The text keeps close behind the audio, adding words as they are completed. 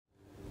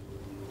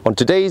On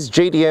today's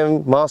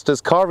JDM Masters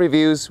car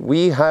reviews,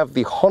 we have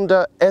the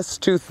Honda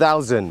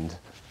S2000.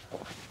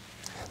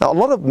 Now, a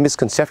lot of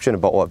misconception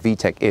about what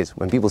VTEC is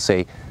when people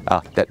say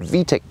that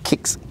VTEC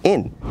kicks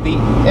in. The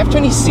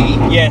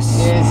F20C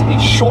is a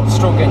short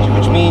stroke engine,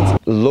 which means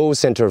low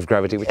center of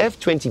gravity. With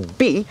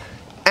F20B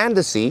and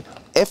the C,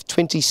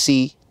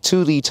 F20C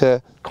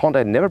 2-liter Honda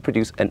had never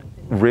produced a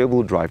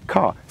rear-wheel drive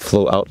car.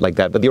 Flow out like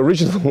that, but the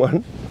original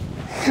one.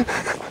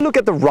 Look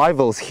at the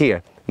rivals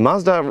here.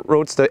 Mazda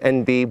Roadster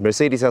NB,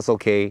 Mercedes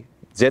SLK,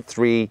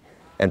 Z3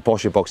 and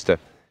Porsche Boxster.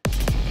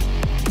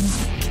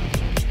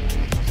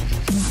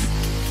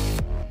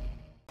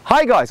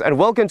 Hi guys, and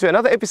welcome to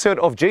another episode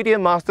of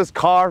JDM Masters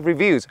Car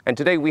Reviews. And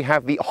today we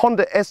have the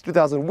Honda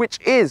S2000, which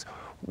is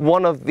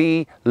one of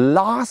the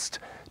last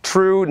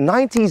true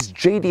 90s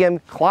JDM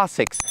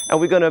classics.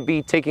 And we're going to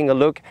be taking a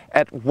look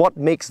at what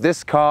makes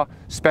this car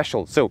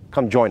special. So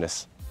come join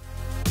us.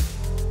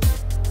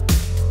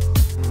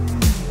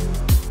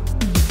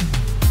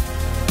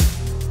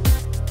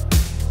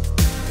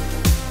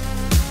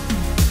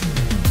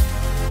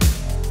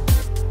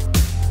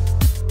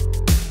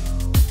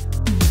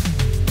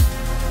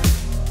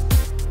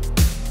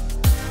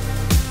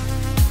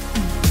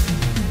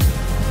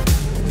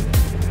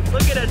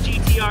 Look at that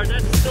GTR,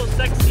 that's so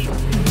sexy.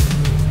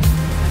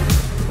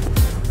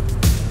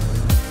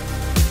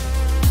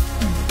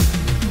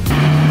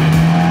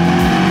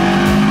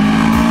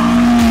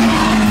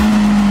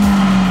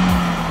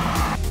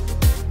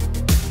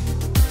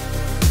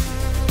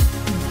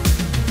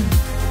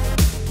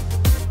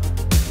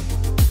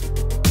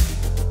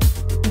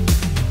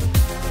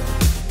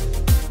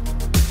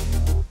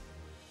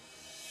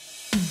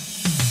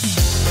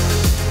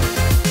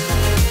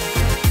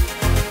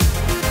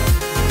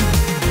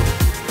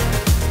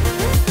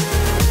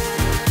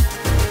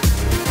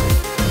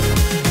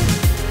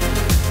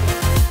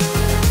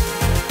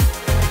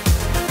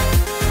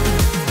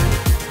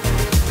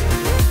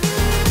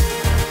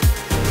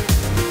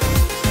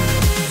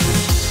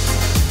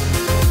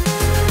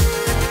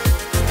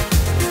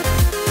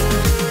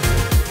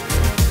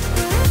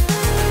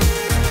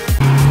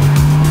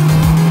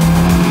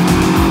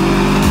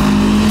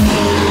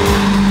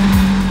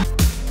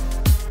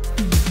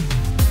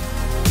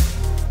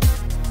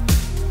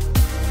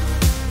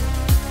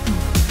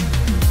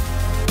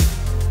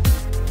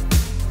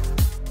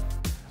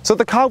 So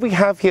the car we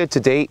have here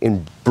today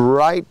in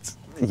bright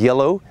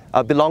yellow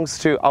belongs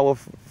to our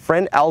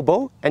friend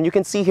Albo, and you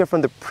can see here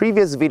from the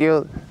previous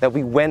video that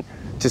we went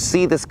to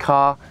see this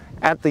car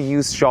at the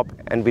used shop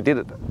and we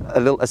did a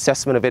little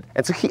assessment of it,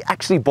 and so he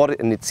actually bought it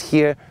and it's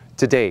here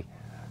today.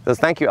 So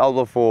thank you,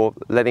 Albo, for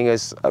letting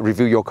us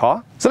review your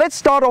car. So let's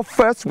start off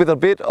first with a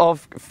bit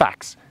of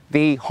facts.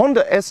 The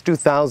Honda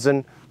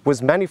S2000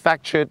 was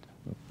manufactured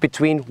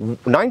between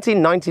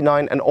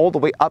 1999 and all the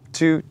way up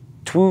to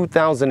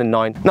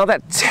 2009. Now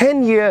that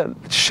 10-year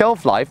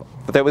shelf life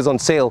that was on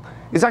sale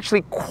is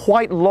actually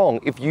quite long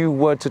if you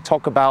were to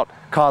talk about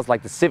cars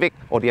like the Civic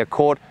or the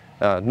Accord,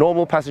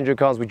 normal passenger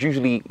cars, which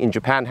usually in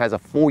Japan has a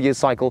 4-year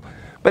cycle,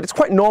 but it's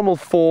quite normal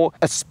for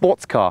a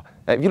sports car.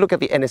 If you look at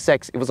the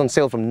NSX, it was on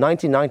sale from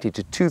 1990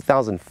 to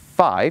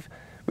 2005,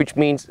 which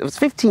means it was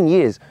 15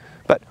 years.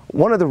 But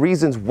one of the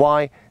reasons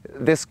why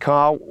this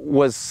car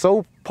was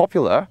so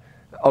popular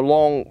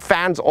along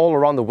fans all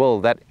around the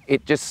world that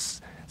it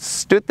just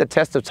stood the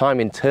test of time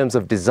in terms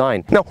of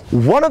design. Now,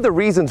 one of the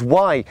reasons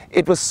why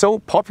it was so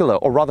popular,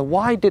 or rather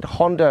why did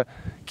Honda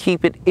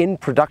keep it in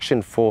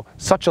production for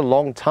such a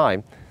long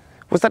time,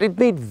 was that it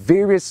made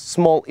various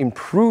small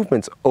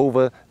improvements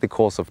over the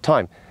course of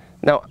time.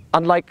 Now,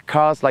 unlike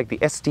cars like the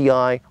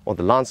STI or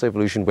the Lancer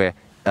Evolution, where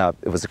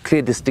it was a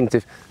clear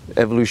distinctive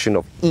evolution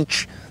of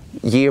each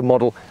year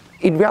model,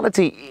 in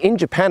reality, in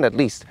Japan at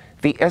least,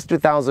 the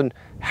S2000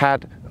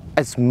 had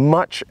as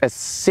much as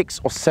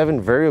 6 or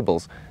 7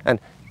 variables. And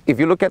if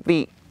you look at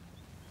the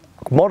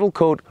model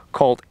code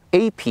called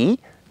AP,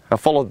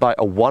 followed by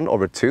a 1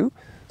 or a 2,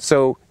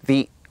 so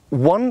the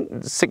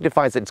 1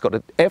 signifies that it's got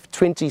an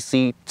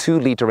F20C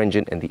 2-liter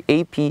engine, and the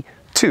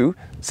AP2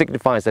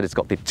 signifies that it's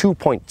got the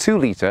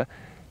 2.2-liter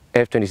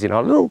F20C. Now,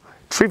 a little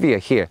trivia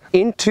here.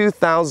 In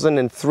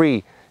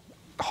 2003,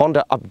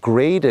 Honda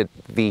upgraded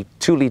the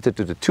 2-liter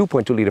to the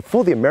 2.2-liter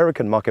for the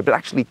American market, but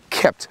actually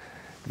kept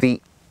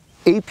the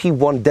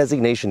AP1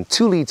 designation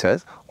 2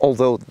 liters,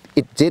 although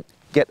it did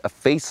get a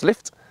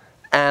facelift,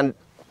 and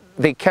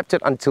they kept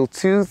it until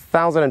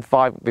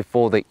 2005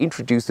 before they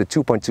introduced the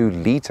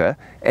 2.2 liter,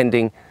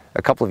 ending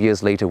a couple of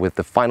years later with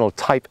the final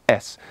Type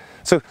S.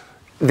 So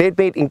they'd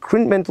made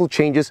incremental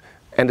changes,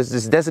 and this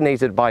is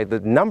designated by the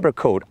number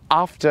code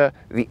after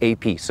the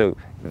AP. So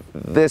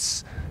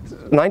this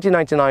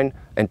 1999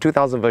 and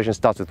 2000 version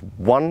starts with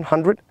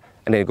 100,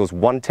 and then it goes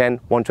 110,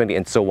 120,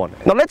 and so on.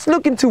 Now let's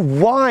look into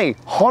why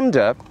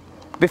Honda,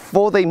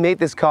 before they made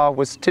this car,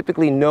 was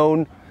typically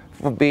known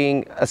for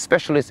being a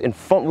specialist in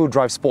front-wheel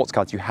drive sports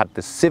cars. You had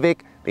the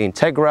Civic, the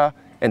Integra,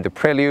 and the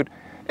Prelude,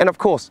 and of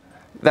course,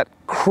 that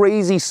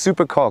crazy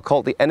supercar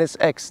called the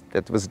NSX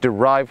that was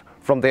derived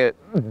from their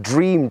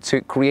dream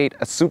to create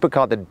a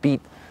supercar that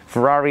beat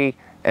Ferrari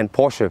and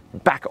Porsche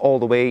back all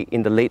the way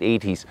in the late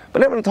 80s.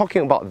 But we're not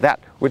talking about that.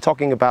 We're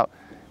talking about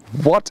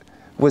what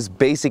was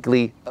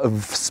basically a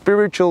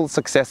spiritual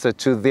successor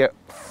to their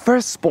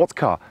first sports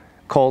car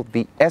called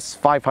the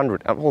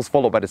S500, and was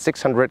followed by the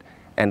 600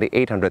 and the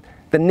 800.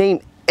 The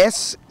name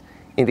S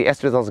in the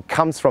S2000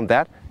 comes from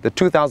that. The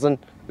 2000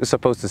 is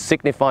supposed to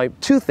signify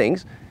two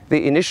things: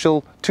 the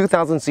initial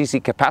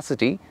 2000cc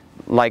capacity,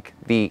 like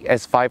the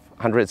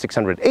S500,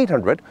 600,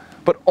 800,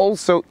 but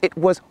also it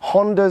was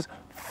Honda's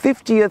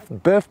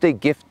 50th birthday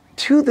gift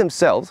to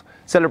themselves,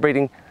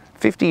 celebrating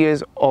 50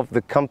 years of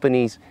the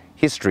company's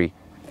history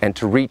and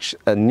to reach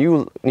a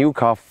new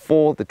car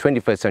for the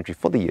 21st century,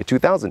 for the year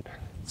 2000.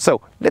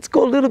 So let's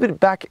go a little bit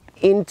back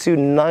into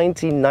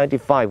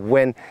 1995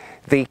 when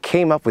they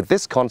came up with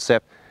this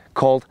concept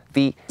called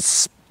the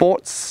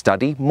Sports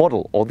Study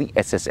Model, or the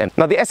SSM.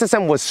 Now the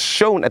SSM was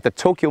shown at the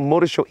Tokyo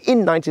Motor Show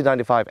in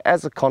 1995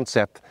 as a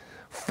concept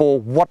for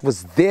what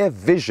was their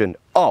vision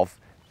of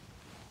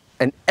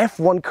an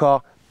F1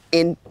 car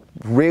in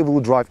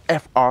rear-wheel drive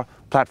FR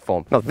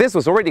platform. Now this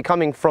was already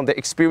coming from the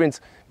experience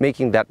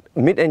making that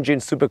mid-engine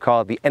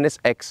supercar, the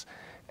NSX,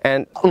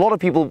 and a lot of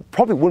people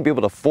probably wouldn't be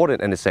able to afford an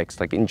NSX.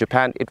 Like in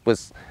Japan, it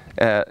was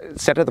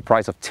set at the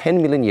price of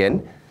 10 million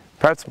yen,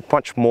 perhaps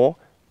much more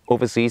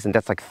overseas, and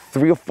that's like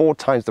 3 or 4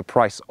 times the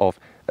price of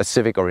a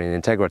Civic or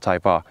an Integra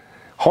Type R.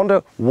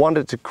 Honda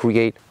wanted to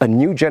create a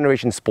new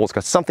generation sports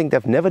car, something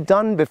they've never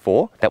done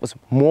before, that was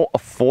more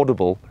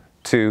affordable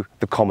to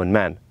the common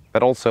man.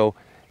 But also,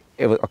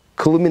 it was a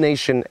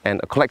culmination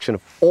and a collection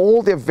of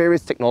all their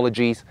various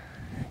technologies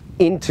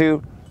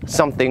into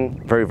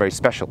something very, very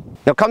special.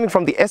 Now, coming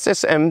from the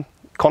SSM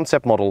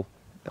concept model,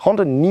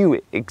 Honda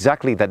knew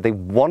exactly that they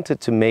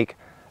wanted to make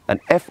an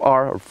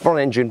FR, front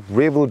engine,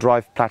 rear-wheel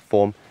drive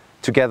platform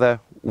together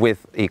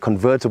with a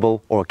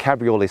convertible or a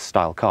cabriolet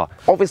style car.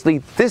 Obviously,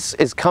 this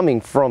is coming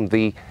from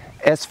the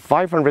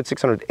S500,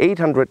 600,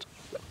 800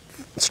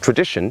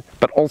 tradition,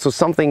 but also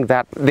something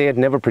that they had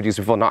never produced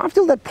before. Now, up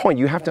till that point,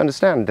 you have to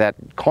understand that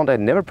Honda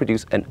had never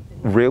produced a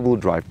rear-wheel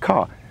drive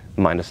car,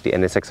 minus the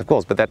NSX, of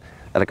course, but that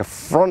like a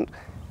front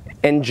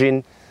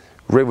engine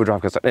rear-wheel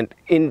drive car. And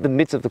in the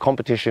midst of the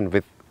competition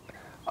with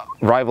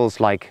rivals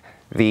like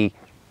the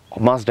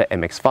Mazda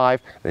MX-5,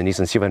 the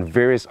Nissan Silva, and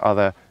various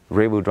other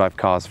rear-wheel drive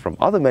cars from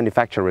other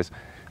manufacturers,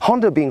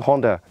 Honda being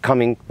Honda,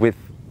 coming with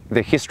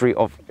the history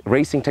of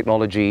racing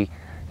technology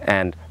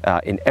and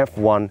in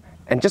F1,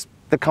 and just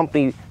the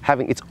company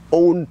having its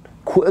own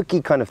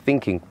quirky kind of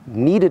thinking,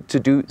 needed to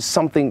do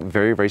something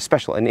very, very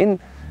special. And in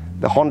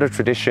the Honda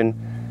tradition,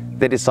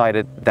 they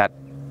decided that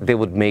they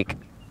would make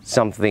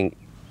something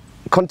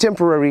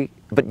contemporary,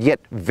 but yet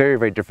very,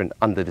 very different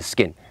under the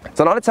skin.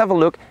 So now let's have a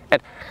look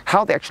at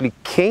how they actually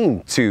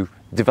came to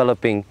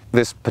developing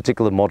this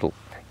particular model.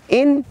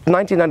 In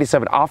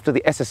 1997, after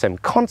the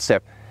SSM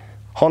concept,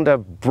 Honda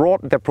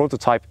brought their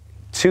prototype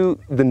to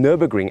the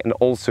Nürburgring and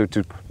also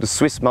to the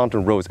Swiss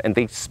mountain roads, and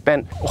they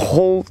spent a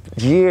whole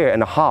year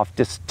and a half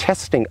just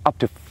testing up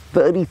to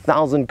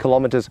 30,000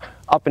 kilometers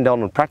up and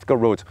down on practical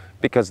roads,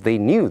 because they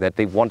knew that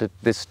they wanted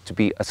this to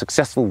be a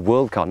successful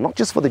world car, not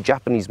just for the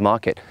Japanese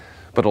market,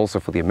 but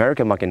also for the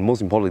American market, and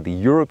most importantly, the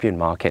European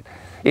market.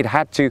 It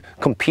had to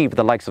compete with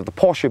the likes of the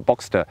Porsche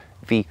Boxster,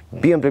 the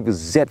BMW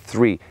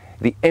Z3,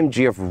 the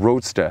MGF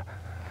Roadster,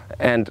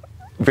 and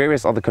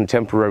various other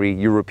contemporary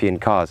European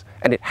cars.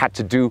 And it had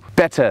to do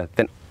better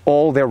than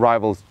all their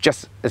rivals,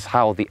 just as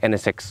how the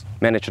NSX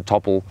managed to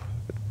topple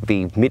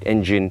the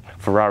mid-engine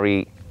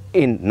Ferrari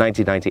in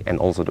 1990 and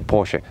also the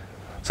Porsche.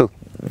 So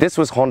this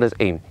was Honda's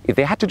aim. If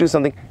they had to do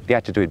something, they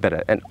had to do it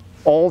better. And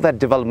all that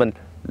development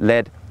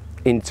led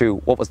into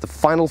what was the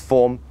final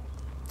form,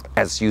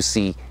 as you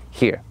see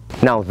here.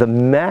 Now, the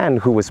man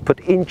who was put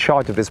in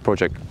charge of this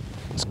project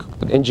is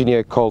an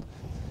engineer called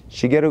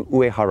Shigeru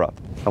Uehara.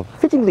 Now,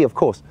 fittingly, of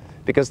course,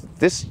 because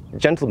this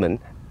gentleman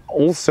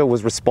also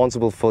was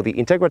responsible for the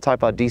Integra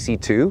Type R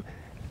DC2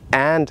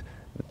 and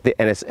the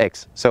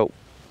NSX. So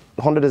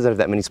Honda doesn't have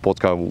that many sports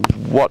cars.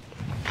 What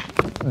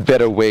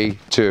better way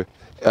to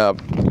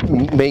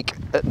make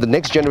the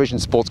next generation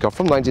sports car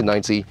from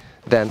 1990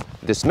 than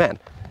this man?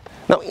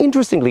 Now,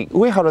 interestingly,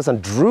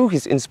 Uehara-san drew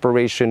his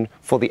inspiration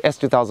for the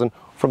S2000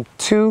 from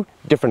 2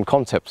 different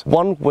concepts.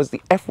 One was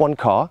the F1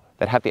 car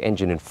that had the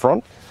engine in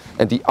front,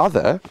 and the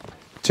other,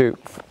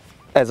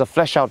 as a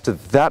flesh out to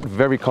that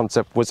very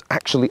concept, was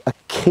actually a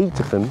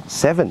Caterham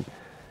 7,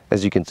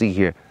 as you can see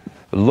here.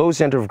 Low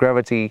center of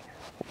gravity,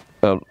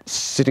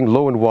 sitting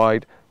low and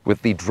wide,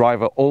 with the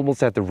driver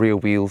almost at the rear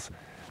wheels,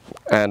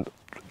 and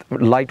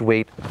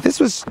lightweight. This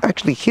was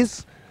actually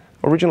his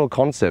original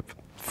concept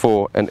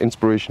for an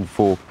inspiration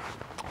for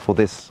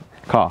this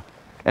car.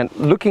 And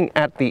looking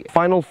at the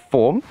final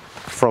form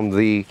from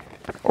the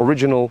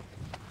original,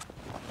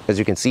 as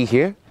you can see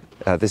here,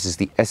 this is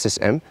the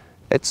SSM.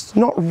 It's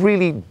not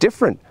really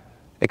different,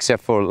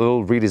 except for a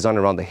little redesign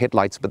around the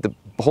headlights, but the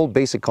whole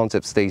basic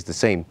concept stays the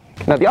same.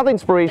 Now, the other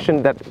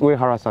inspiration that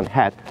Uehara-san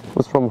had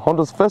was from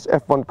Honda's first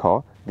F1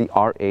 car, the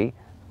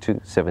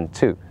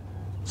RA272.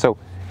 So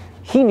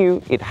he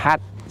knew it had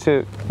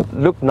to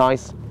look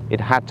nice, it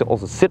had to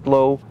also sit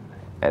low,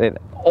 and it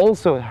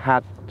also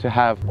had to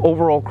have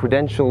overall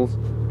credentials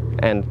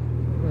and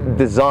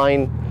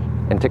design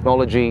and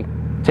technology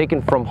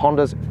taken from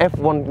Honda's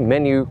F1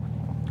 menu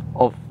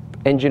of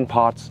engine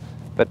parts,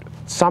 but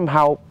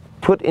somehow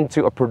put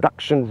into a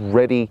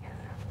production-ready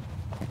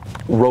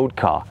road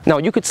car. Now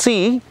you could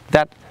see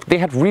that they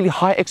had really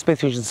high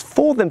expectations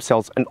for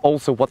themselves and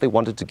also what they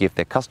wanted to give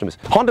their customers.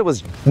 Honda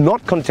was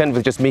not content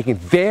with just making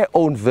their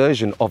own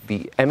version of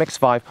the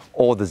MX-5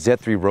 or the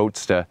Z3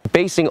 Roadster,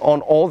 basing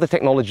on all the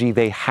technology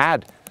they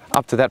had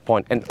up to that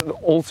point, and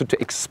also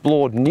to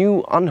explore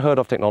new unheard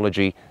of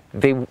technology.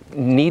 They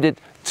needed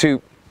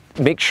to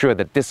make sure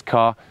that this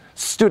car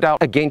stood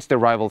out against their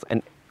rivals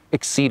and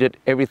exceeded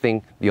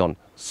everything beyond.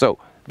 So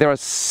there are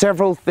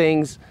several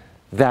things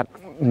that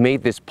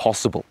made this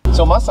possible.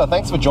 So Masa,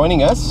 thanks for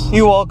joining us.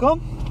 You're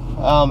welcome.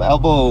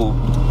 Albo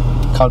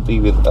can't be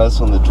with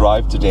us on the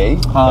drive today.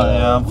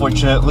 Yeah,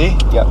 unfortunately.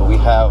 Yeah, but we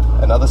have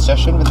another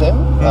session with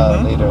him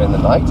later in the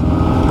night.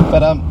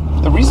 But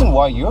the reason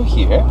why you're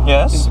here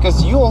is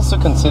because you also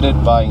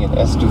considered buying an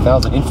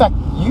S2000. In fact,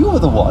 you were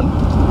the one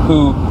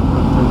who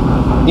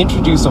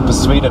introduced or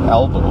persuaded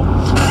Albo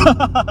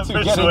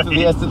to get into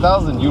the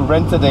S2000. You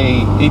rented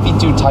a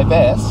AP2 Type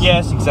S.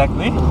 Yes,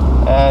 exactly.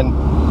 And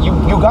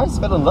you guys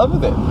fell in love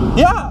with it.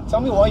 Yeah.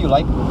 Tell me why you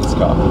like this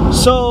car.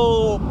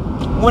 So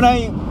when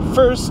I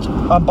first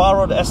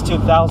borrowed the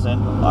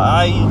S2000,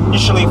 I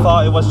initially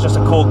thought it was just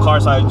a cool car,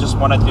 so I just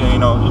wanted to,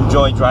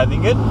 enjoy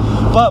driving it.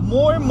 But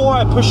more and more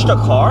I pushed the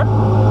car,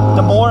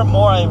 the more and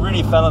more I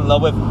really fell in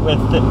love with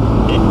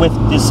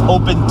this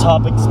open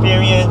top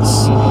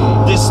experience,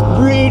 this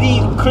really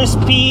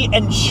crispy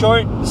and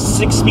short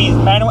 6-speed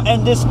manual,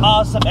 and this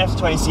awesome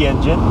F20C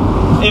engine.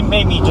 It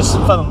made me just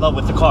fall in love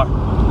with the car.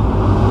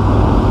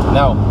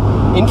 Now,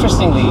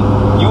 interestingly,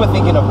 you were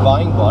thinking of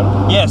buying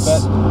one. Yes.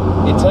 But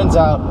it turns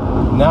out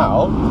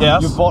now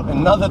you bought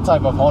another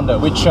type of Honda,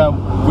 which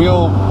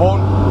we'll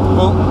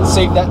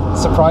save that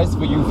surprise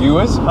for you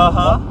viewers. What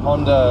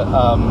Honda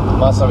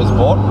Masa has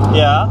bought.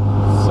 Yeah.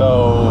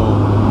 So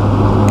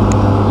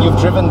you've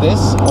driven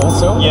this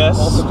also. Yes.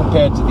 Also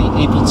compared to the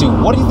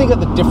AP2. What do you think are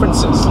the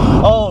differences?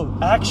 Oh,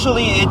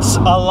 actually, it's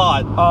a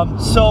lot.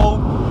 So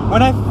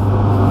when I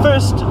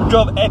first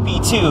drove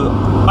AP2,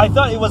 I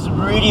thought it was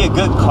really a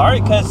good car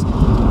because,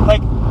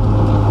 like,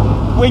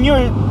 when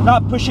you're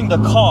not pushing the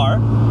car,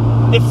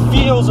 it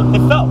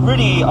felt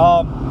really,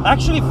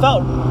 actually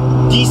felt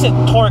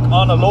decent torque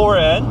on the lower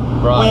end.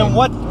 Right.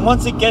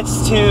 Once it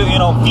gets to,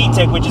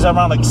 VTEC, which is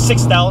around like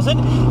 6,000,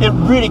 it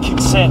really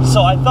kicks in.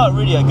 So I thought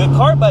really a good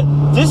car, but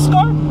this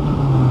car,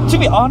 to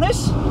be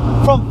honest,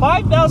 from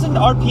 5,000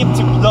 RPM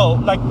to below,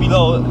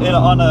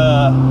 on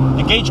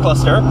the gauge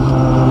cluster,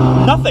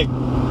 nothing.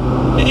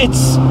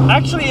 It's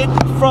actually,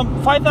 from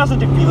 5,000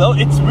 to below,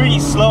 it's really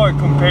slower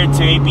compared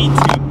to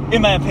AP2,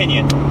 in my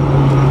opinion.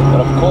 But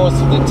of course,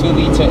 the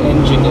 2-liter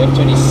engine, the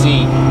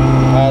F20C,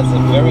 has a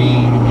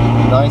very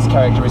nice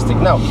characteristic.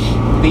 Now,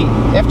 the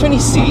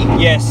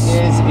F20C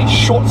is a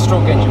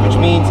short-stroke engine, which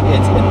means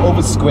it's an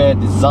over-square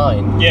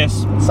design.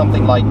 Yes.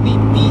 Something like the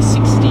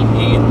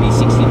B16A and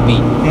B16B.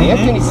 The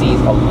F20C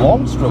is a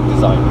long-stroke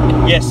design.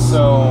 Yes.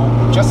 So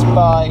just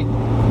by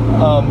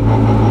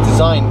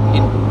design,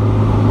 it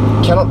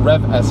cannot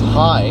rev as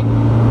high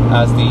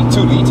as the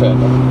 2-liter.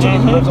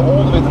 It revs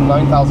all the way to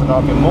 9,000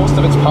 RPM. Most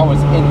of its power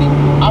is in the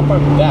upper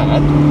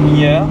band.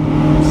 Yeah.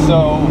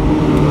 So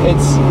it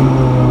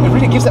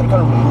really gives that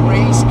kind of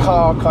race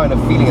car kind of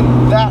feeling,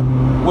 and that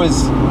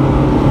was,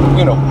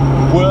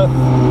 worth,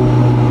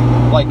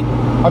 like,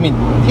 I mean,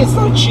 it's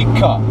not a cheap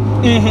car.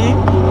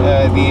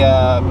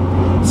 The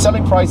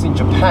selling price in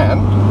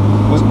Japan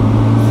was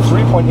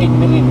 3.8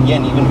 million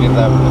yen, even with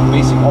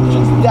basic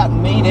options. That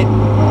made it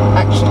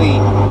actually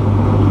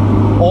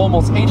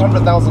almost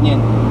 800,000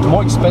 yen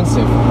more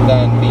expensive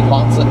than the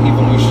Lancer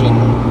Evolution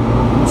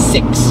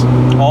 6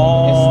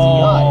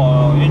 STI.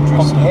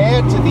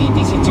 Compared to the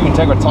DC2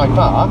 Integra Type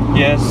R,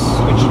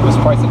 which was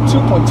priced at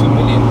 2.2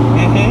 million.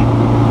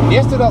 The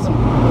S2000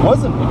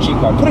 wasn't a cheap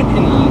car. Put it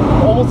in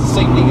almost the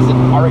same league as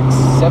an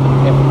RX-7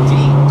 FD,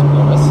 to be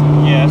honest.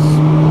 Yes.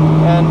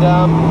 And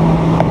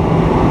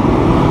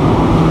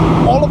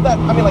all of that,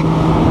 I mean, like,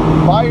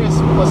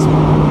 buyers must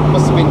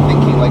have been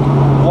thinking, like,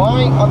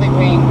 why are they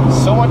paying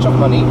so much of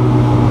money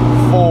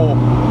for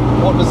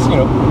what was,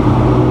 an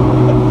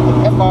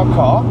FR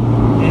car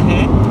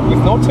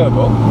with no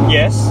turbo?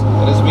 Yes.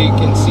 And as we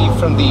can see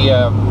from the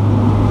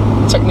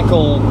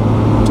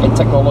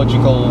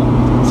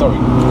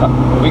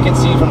we can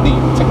see from the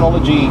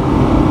technology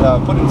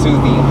put into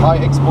the high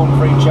X-bone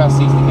frame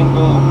chassis, the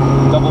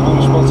inbuilt double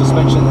wishbone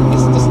suspension,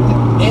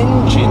 the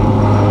engine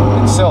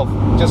itself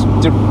just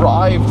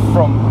derived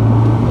from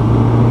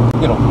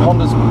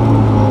Honda's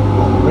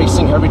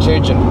racing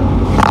heritage, and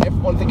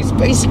F1 thing is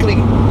basically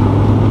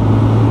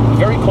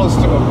very close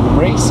to a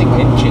racing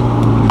engine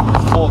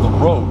for the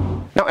road.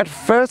 Now, at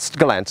first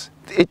glance,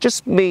 it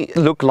just may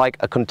look like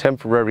a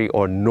contemporary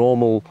or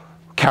normal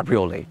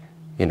cabriolet.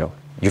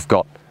 You've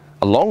got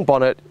a long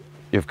bonnet,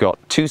 you've got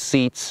 2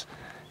 seats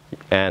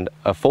and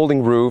a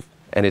folding roof,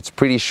 and it's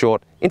pretty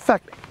short. In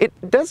fact, it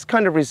does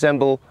kind of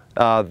resemble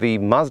the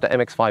Mazda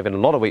MX-5 in a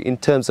lot of ways in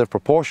terms of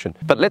proportion.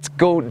 But let's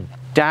go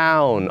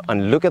down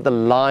and look at the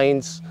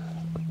lines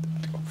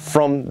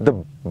from the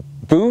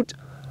boot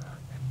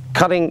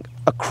cutting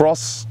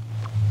across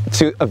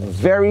to a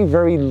very,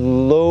 very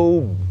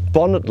low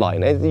bonnet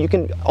line. And you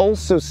can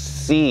also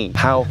see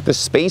how the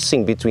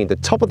spacing between the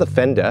top of the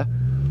fender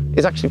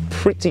is actually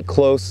pretty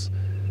close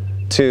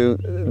to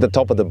the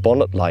top of the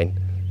bonnet line,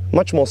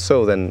 much more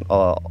so than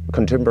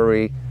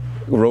contemporary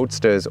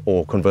roadsters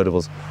or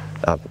convertibles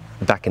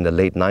back in the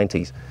late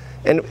 90s.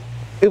 And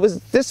it was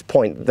this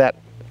point that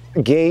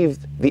gave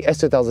the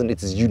S2000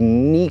 its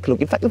unique look.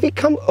 In fact, if you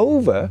come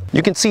over,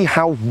 you can see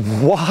how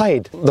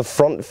wide the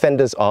front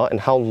fenders are and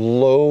how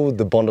low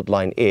the bonnet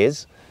line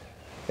is.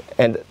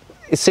 And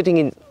sitting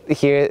in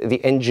here, the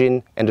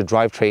engine and the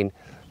drivetrain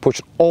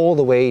pushed all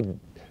the way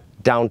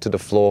down to the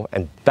floor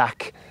and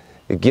back.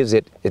 It gives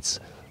it its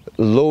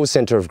low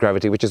center of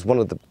gravity, which is one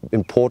of the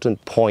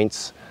important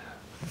points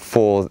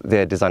for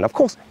their design. Of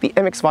course, the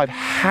MX-5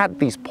 had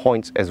these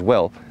points as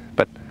well,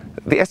 but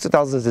the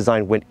S2000's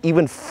design went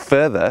even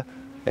further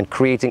and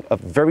creating a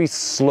very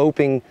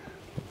sloping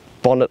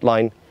bonnet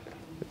line,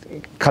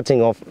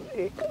 cutting off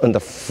on the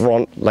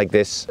front like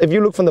this. If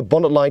you look from the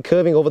bonnet line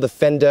curving over the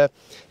fender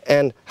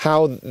and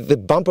how the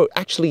bumper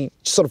actually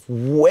sort of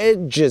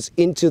wedges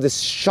into this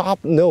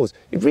sharp nose,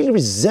 it really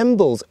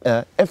resembles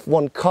a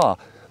F1 car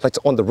like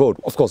on the road,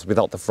 of course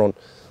without the front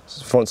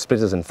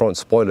splitters and front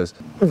spoilers.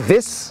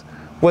 This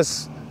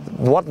was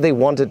what they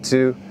wanted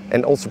to,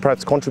 and also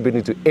perhaps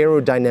contributing to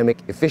aerodynamic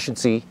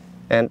efficiency.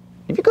 And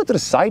if you go to the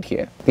side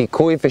here, the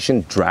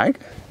coefficient drag,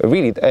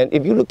 really, and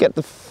if you look at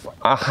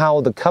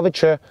how the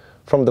curvature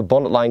from the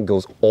bonnet line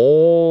goes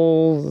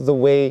all the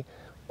way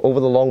over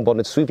the long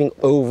bonnet, sweeping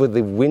over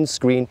the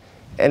windscreen,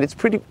 and it's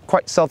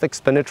quite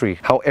self-explanatory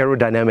how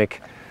aerodynamic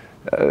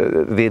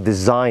the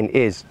design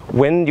is.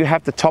 When you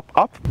have the top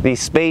up, the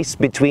space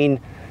between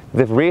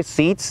the rear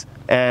seats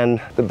and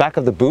the back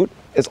of the boot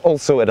is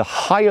also at a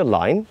higher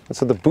line,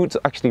 so the boot's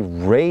actually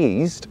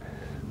raised,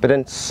 but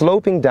then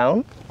sloping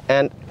down,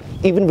 and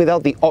even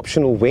without the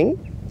optional wing,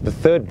 the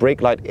third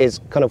brake light is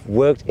kind of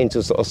worked into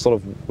a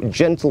sort of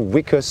gentle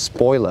wicker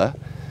spoiler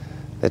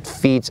that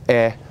feeds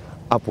air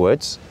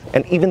upwards.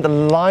 And even the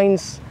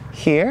lines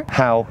here,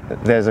 how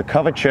there's a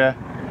curvature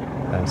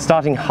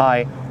starting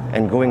high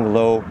and going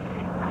low,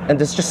 and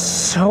there's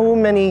just so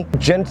many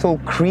gentle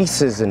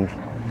creases and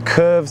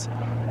curves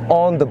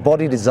on the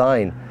body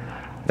design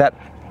that,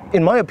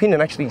 in my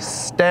opinion, actually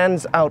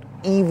stands out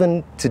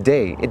even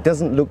today. It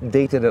doesn't look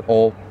dated at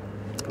all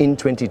in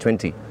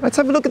 2020. Let's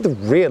have a look at the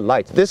rear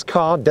light. This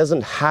car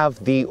doesn't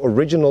have the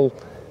original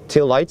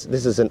tail lights.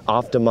 This is an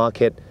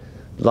aftermarket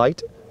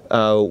light,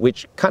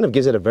 which kind of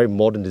gives it a very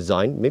modern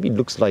design. Maybe it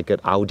looks like an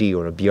Audi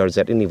or a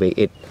BRZ. Anyway,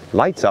 it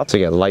lights up. So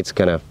yeah, the lights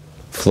kind of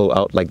flow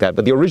out like that.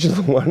 But the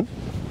original one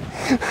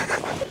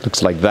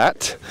looks like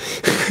that.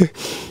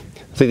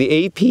 So the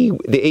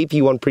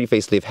AP1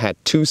 pre-facelift had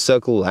 2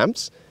 circle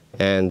lamps,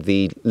 and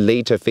the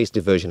later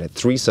facelift version had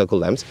 3 circle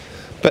lamps,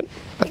 but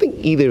I think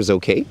either is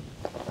okay.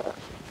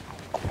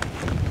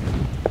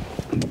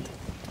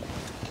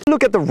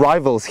 Look at the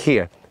rivals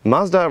here: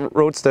 Mazda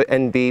Roadster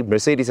NB,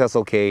 Mercedes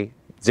SLK,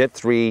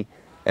 Z3,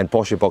 and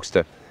Porsche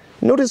Boxster.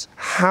 Notice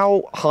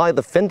how high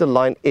the fender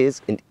line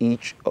is in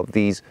each of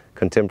these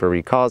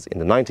contemporary cars in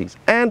the 90s,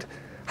 and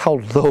how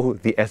low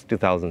the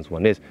S2000's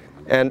one is.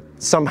 And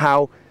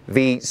somehow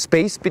the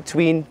space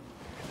between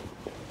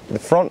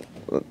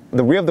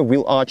the rear of the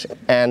wheel arch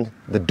and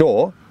the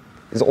door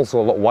is also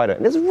a lot wider,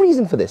 and there's a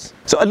reason for this.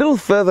 So a little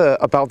further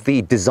about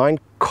the design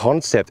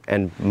concept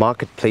and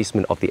market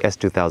placement of the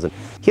S2000.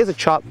 Here's a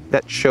chart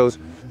that shows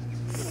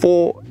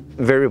 4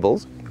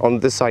 variables. On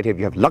this side here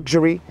you have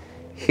luxury,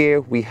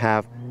 here we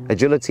have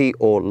agility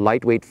or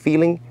lightweight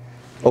feeling,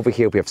 over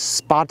here we have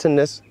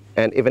Spartanness,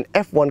 and if an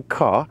F1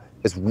 car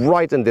is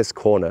right in this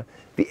corner,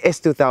 the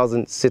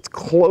S2000 sits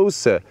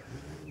closer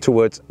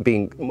towards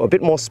being a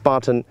bit more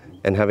Spartan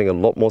and having a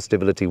lot more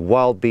stability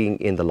while being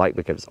in the light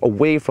wickets,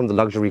 away from the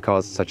luxury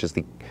cars such as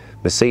the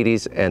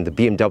Mercedes and the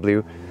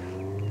BMW.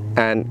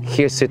 And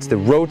here sits the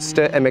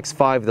Roadster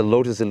MX-5, the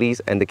Lotus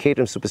Elise, and the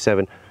Caterham Super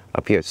 7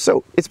 up here.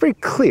 So it's very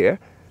clear,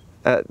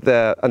 and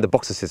the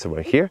Boxster system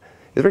right here,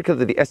 it's very clear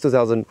that the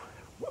S2000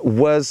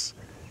 was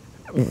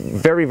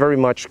very, very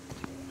much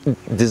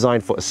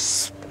designed for a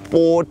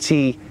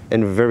sporty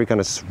and very kind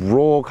of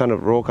raw kind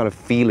of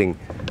feeling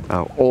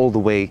all the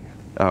way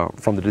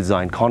from the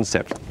design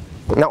concept.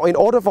 Now, in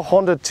order for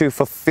Honda to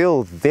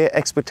fulfill their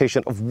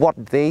expectation of what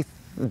they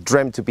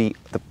dreamt to be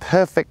the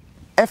perfect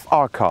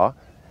FR car,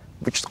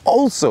 which is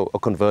also a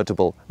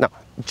convertible. Now,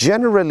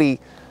 generally,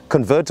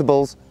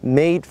 convertibles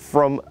made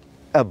from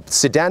a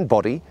sedan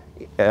body,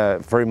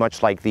 very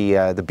much like the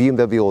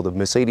BMW or the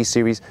Mercedes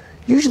series,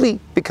 usually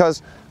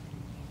because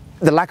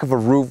the lack of a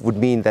roof would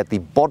mean that the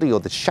body or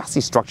the chassis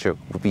structure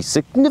would be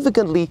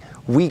significantly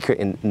weaker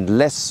in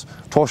less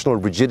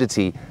torsional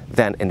rigidity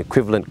than an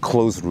equivalent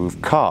closed roof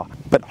car.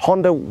 But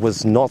Honda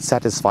was not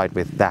satisfied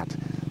with that.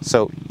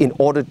 So in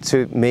order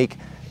to make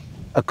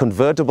a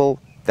convertible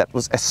that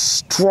was as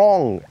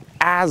strong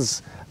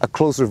as a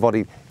closed-roof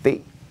body,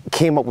 they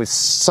came up with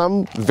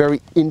some very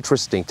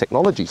interesting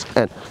technologies.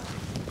 And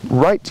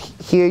right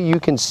here you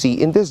can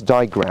see in this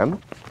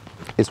diagram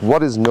is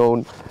what is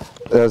known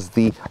as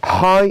the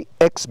high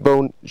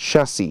X-bone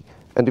chassis.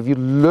 And if you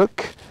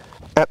look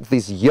at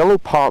these yellow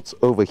parts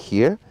over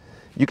here,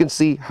 you can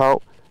see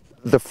how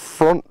the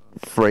front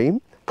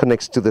frame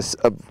connects to this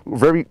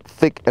very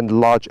thick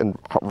and large and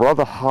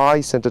rather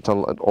high center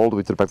tunnel and all the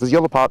way to the back. This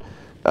yellow part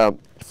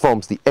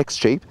forms the X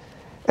shape.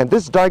 And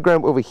this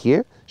diagram over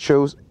here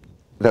shows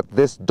that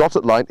this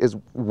dotted line is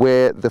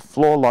where the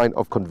floor line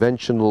of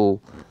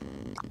conventional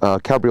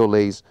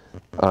cabriolets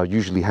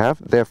usually have.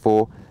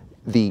 Therefore,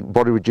 the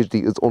body rigidity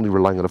is only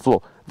relying on the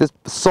floor. This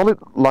solid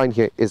line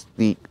here is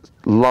the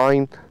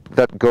line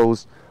that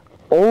goes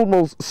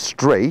almost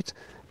straight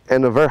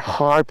in a very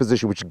high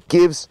position, which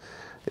gives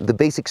the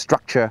basic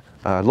structure,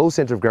 low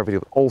center of gravity,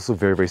 but also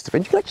very, very stiff.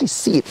 And you can actually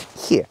see it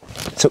here.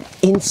 So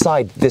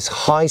inside this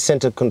high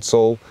center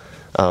console,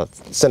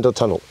 center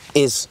tunnel,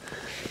 is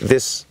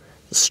this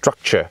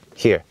structure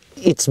here.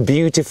 It's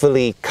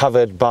beautifully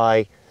covered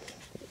by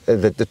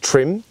the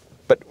trim,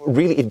 but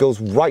really it goes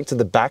right to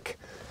the back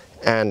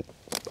and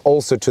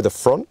also to the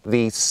front.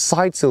 The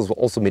side sills were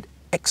also made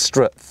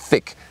extra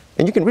thick,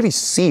 and you can really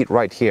see it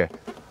right here.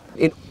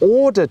 In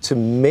order to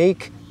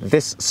make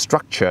this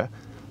structure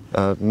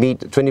meet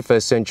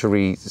 21st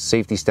century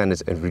safety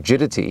standards and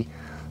rigidity,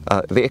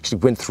 they actually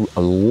went through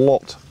a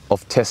lot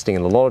of testing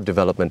and a lot of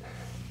development,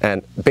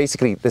 and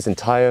basically this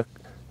entire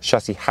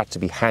chassis had to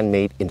be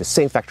handmade in the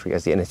same factory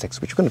as the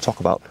NSX, which we're going to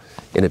talk about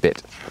in a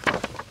bit.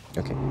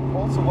 Okay.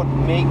 Also, what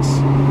makes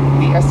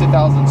the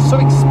S2000 so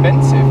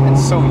expensive and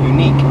so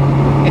unique,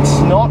 it's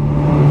not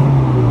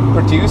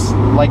produced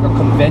like a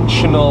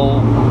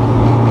conventional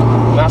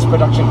mass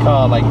production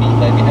car like the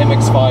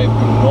MX-5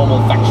 in normal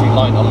factory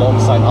line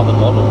alongside other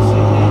models.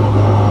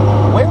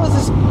 Where was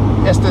this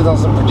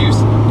S2000 produced?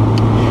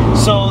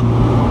 So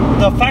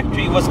the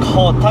factory was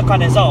called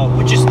Takanezawa,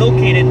 which is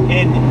located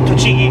in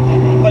Tochigi,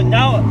 but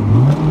now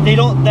the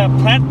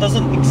plant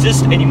doesn't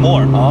exist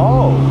anymore.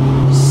 Oh.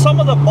 Some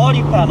of the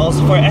body panels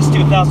for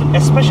S2000,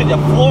 especially the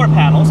floor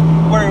panels,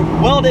 were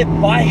welded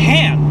by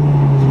hand.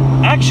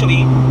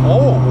 Actually,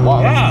 oh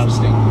wow, yeah, that's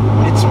interesting.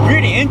 It's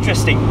really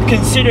interesting.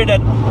 Consider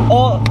that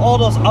all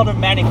those other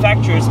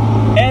manufacturers,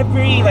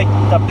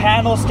 the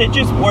panel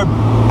stitches were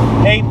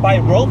made by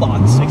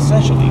robots,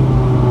 essentially.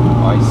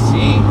 I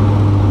see.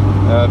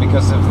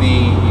 Because of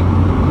the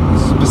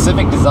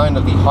specific design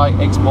of the high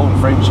X-bone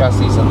frame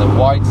chassis and the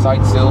wide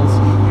side sills,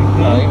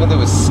 even though it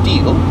was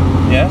steel.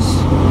 Yes.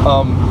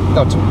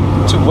 Now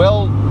to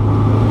weld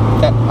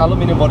that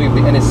aluminum body of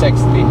the NSX,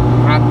 they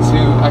had to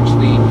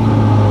actually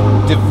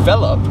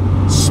develop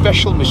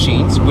special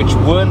machines which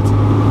weren't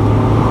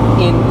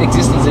in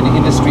existence in the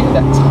industry at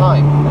that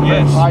time. At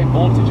very high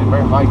voltage and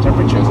very high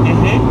temperatures.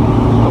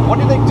 But what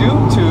did they do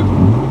to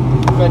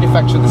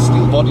manufacture the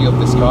steel body of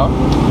this car?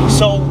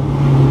 So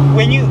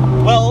when you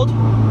weld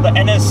the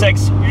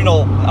NSX,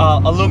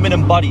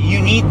 aluminum body,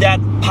 you need that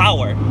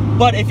power.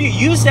 But if you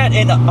use that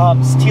in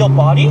a steel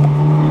body,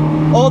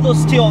 all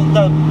those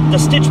the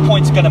stitch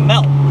points gonna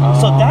melt.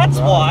 So that's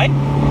why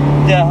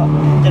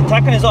the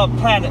Takanezawa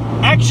plant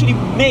actually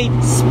made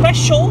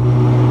special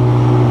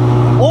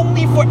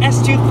only for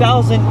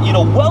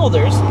S2000,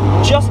 welders,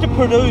 just to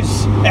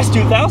produce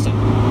S2000.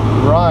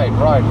 Right.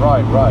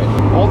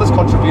 All this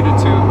contributed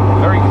to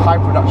very high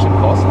production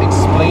costs,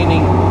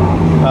 explaining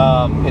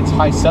its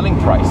high selling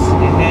price.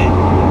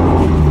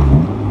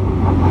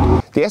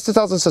 The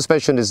S2000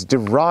 suspension is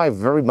derived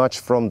very much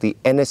from the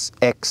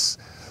NSX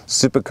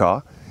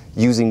supercar,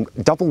 using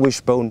double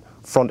wishbone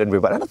front and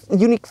rear. But another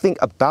unique thing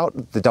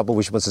about the double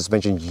wishbone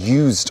suspension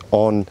used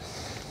on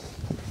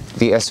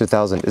the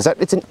S2000 is that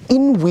it's an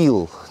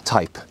in-wheel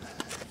type,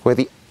 where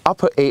the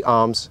upper A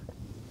arms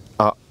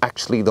are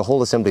actually, the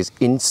whole assembly is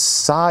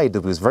inside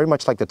the wheels, very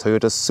much like the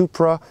Toyota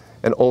Supra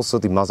and also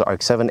the Mazda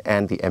RX-7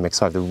 and the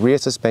MX-5. The rear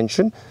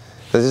suspension,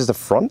 this is the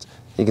front.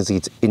 You can see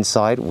it's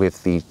inside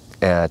with the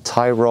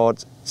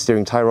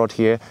steering tie rod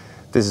here.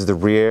 This is the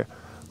rear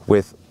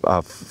with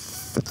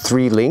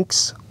 3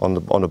 links on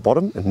the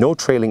bottom, and no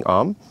trailing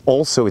arm.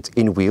 Also, it's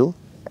in-wheel,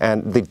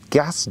 and the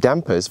gas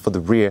dampers for the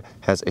rear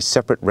has a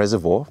separate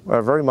reservoir,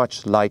 very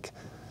much like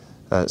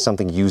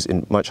something used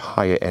in much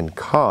higher end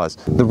cars.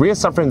 The rear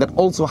subframe that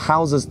also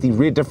houses the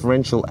rear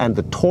differential and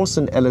the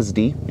torsion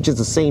LSD, which is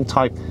the same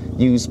type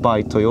used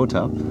by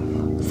Toyota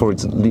for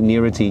its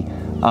linearity,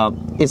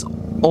 is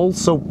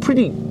also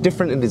pretty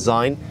different in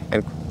design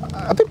and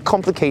a bit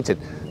complicated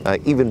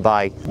even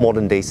by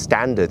modern day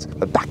standards.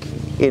 But back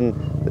in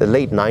the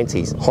late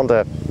 90s,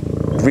 Honda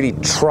really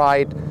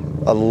tried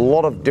a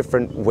lot of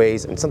different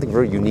ways and something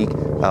very unique.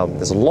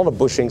 There's a lot of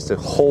bushings to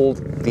hold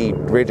the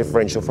rear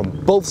differential from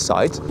both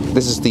sides.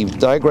 This is the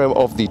diagram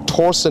of the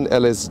torsion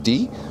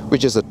LSD,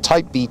 which is a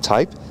Type B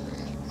type,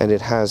 and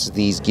it has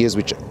these gears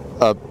which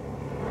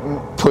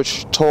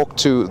push torque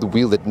to the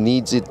wheel that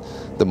needs it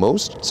the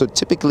most. So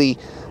typically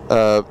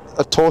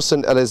a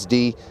torsion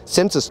LSD,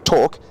 senses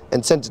torque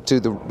and sends it to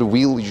the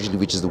wheel usually,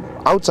 which is the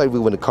outside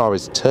wheel when the car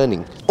is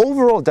turning.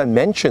 Overall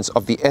dimensions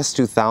of the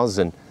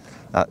S2000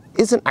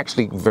 isn't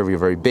actually very,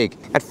 very big.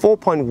 At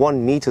 4.1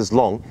 meters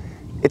long,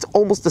 it's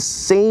almost the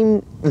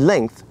same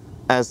length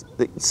as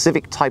the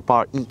Civic Type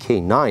R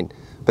EK9,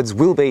 but its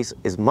wheelbase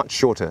is much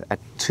shorter at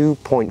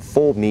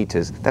 2.4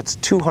 meters. That's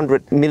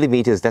 200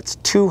 millimeters. That's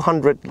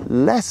 200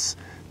 less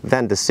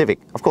than the Civic.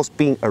 Of course,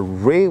 being a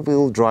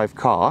rear-wheel drive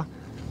car,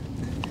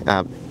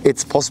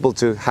 it's possible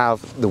to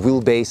have the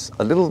wheelbase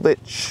a little bit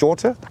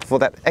shorter for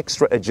that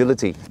extra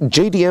agility.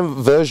 JDM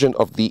version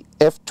of the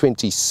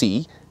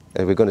F20C,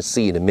 and we're going to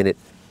see in a minute,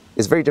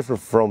 is very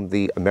different from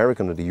the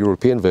American or the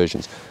European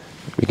versions.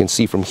 We can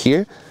see from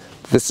here,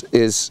 this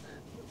is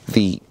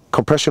the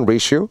compression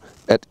ratio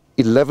at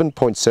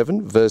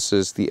 11.7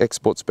 versus the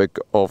export spec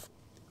of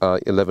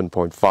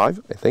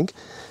 11.5, I think,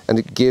 and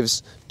it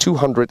gives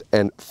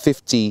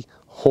 250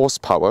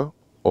 horsepower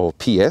or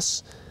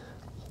PS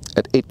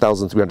at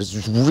 8,300.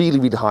 It's really,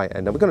 really high.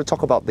 And now we're going to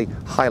talk about the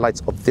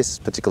highlights of this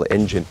particular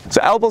engine.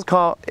 So Albo's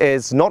car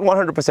is not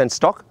 100%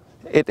 stock.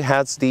 It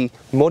has the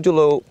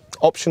modulo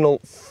optional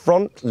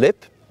front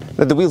lip.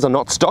 The wheels are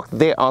not stock.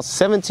 They are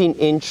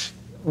 17-inch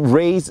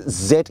raised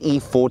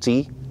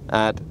ZE40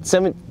 at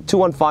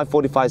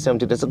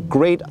 215/45/70. That's a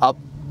grade up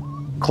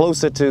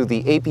closer to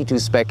the AP2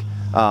 spec.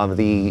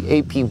 The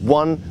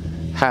AP1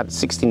 had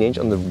 16-inch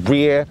on the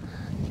rear.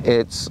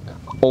 It's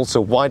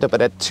also wide up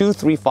at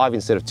 235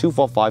 instead of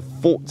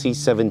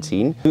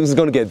 245/40/17. This is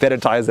going to get better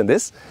tires than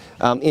this.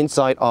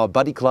 Inside are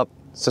Buddy Club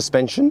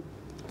suspension,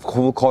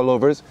 cool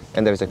coilovers,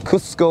 and there's a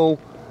Cusco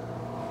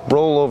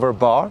rollover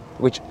bar,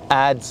 which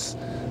adds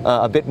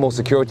a bit more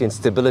security and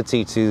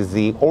stability to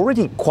the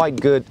already quite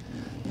good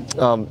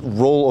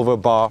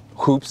rollover bar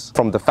hoops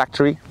from the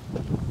factory.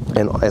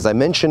 And as I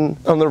mentioned,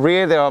 on the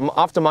rear there are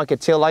aftermarket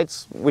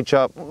taillights, which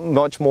are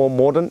much more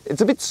modern.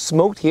 It's a bit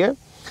smoked here,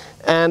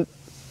 and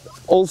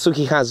also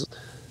he has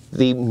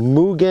the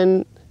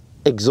Mugen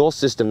exhaust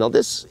system. Now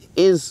this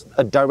is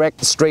a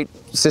direct straight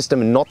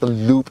system and not the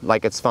loop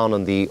like it's found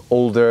on the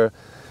older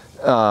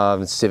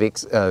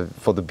Civics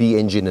for the B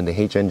engine and the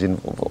H engine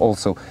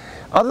also.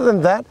 Other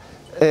than that,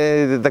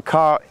 the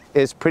car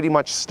is pretty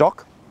much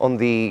stock on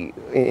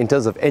in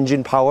terms of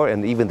engine power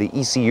and even the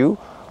ECU.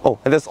 Oh,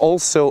 and there's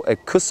also a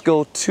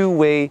Cusco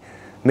two-way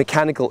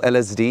mechanical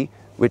LSD,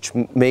 which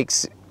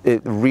makes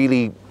it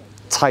really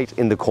tight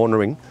in the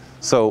cornering.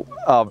 So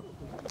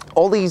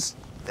all these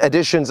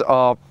additions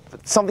are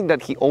something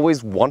that he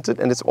always wanted,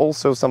 and it's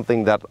also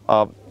something that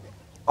a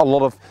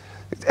lot of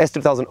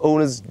S2000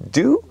 owners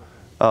do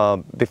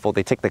before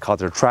they take the car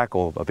to the track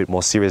or a bit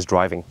more serious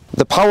driving.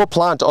 The power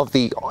plant of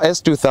the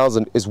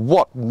S2000 is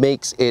what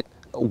makes it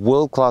a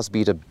world-class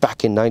beater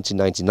back in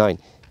 1999.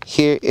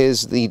 Here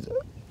is the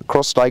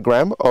cross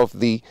diagram of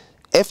the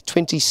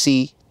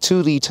F20C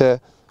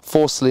 2-liter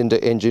 4-cylinder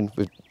engine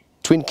with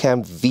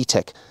twin-cam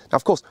VTEC. Now,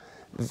 of course,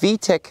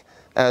 VTEC,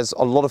 as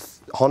a lot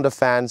of Honda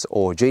fans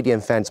or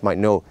JDM fans might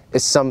know,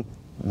 is some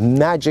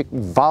magic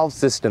valve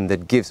system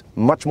that gives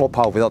much more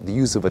power without the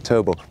use of a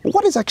turbo. But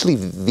what is actually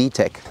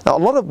VTEC? Now, a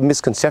lot of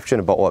misconception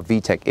about what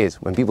VTEC is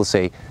when people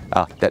say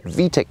that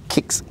VTEC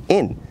kicks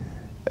in.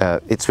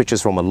 It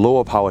switches from a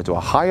lower power to a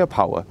higher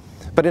power.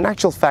 But in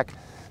actual fact,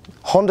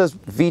 Honda's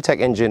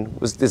VTEC engine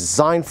was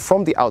designed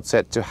from the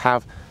outset to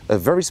have a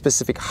very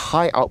specific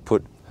high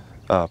output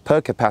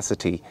per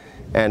capacity.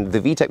 And the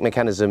VTEC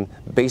mechanism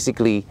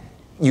basically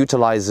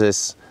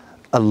utilizes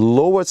a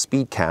lower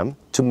speed cam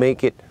to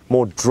make it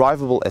more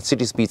drivable at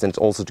city speeds, and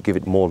also to give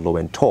it more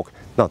low-end torque.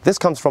 Now, this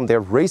comes from their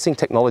racing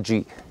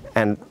technology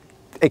and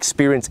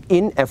experience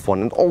in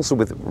F1 and also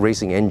with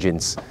racing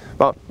engines.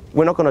 But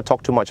we're not going to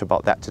talk too much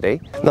about that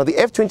today. Now, the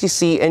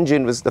F20C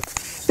engine was the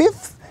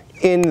 5th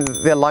in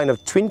their line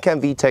of twin-cam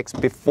VTECs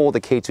before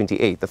the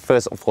K28. The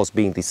first, of course,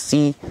 being the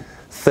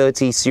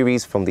C30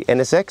 series from the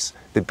NSX,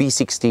 the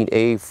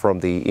B16A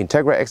from the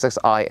Integra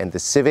XXI and the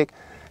Civic,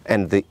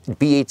 and the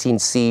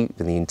B18C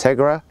in the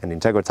Integra and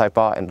Integra Type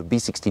R, and the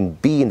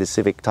B16B in the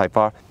Civic Type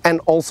R, and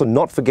also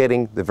not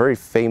forgetting the very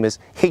famous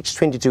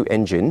H22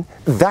 engine.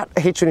 That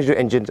H22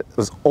 engine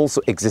was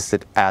also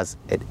existed as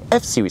an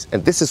F series,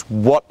 and this is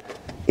what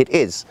it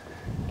is,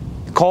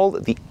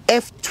 called the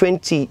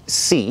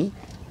F20C.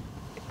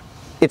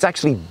 It's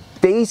actually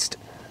based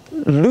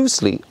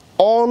loosely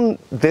on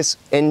this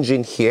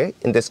engine here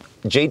in this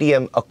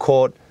JDM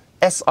Accord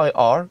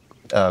SIR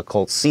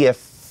called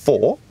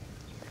CF4.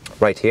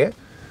 Right here,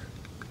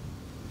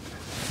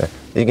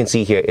 you can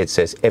see here it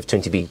says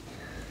F20B.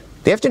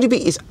 The F20B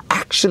is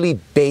actually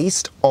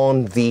based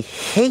on the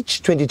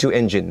H22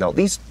 engine. Now,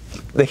 the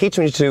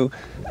H22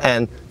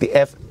 and the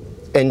F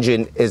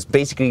engine is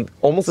basically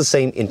almost the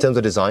same in terms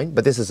of design,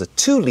 but this is a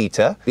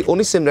 2-liter. The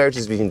only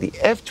similarities between the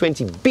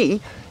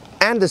F20B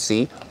and the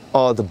C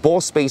are the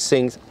bore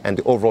spacings and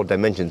the overall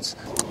dimensions.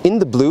 In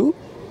the blue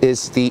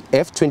is the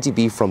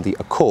F20B from the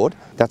Accord.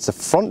 That's the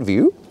front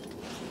view.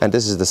 And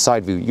this is the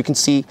side view. You can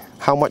see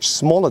how much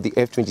smaller the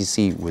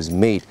F20C was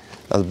made.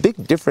 Now, the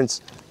big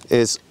difference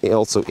is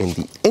also in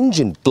the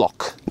engine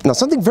block. Now,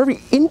 something very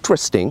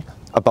interesting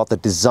about the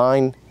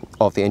design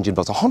of the engine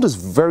block. So Honda is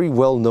very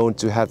well known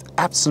to have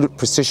absolute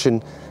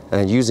precision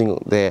and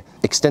using their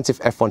extensive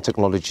F1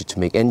 technology to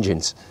make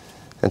engines.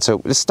 And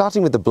so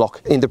starting with the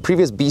block, in the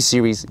previous B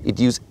series, it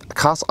used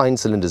cast iron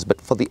cylinders,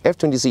 but for the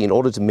F20C, in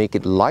order to make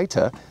it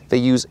lighter, they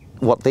use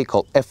what they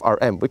call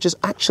FRM, which is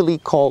actually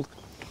called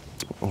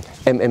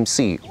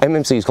MMC.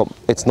 MMC is called,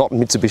 it's not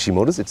Mitsubishi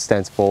Motors, it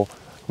stands for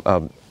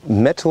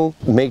metal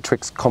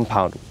matrix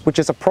compound, which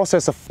is a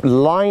process of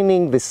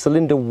lining the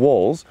cylinder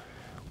walls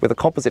with a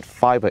composite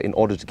fiber in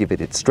order to give it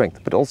its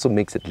strength, but also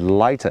makes it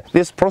lighter.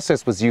 This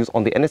process was used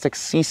on the NSX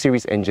C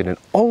series engine and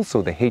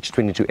also the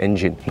H22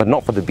 engine, but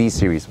not for the B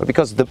series. But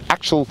because the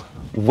actual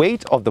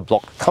weight of the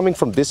block coming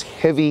from this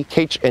heavy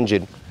H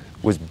engine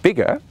was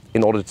bigger,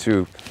 in order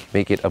to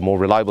make it a more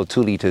reliable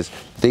 2 liters,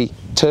 they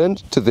turned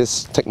to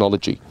this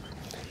technology.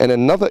 And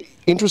another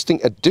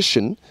interesting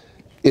addition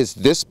is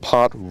this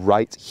part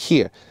right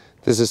here.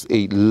 This is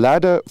a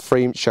ladder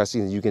frame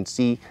chassis, as you can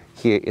see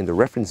here in the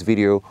reference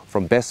video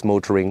from Best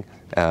Motoring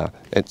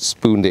and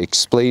Spoon. They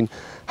explain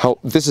how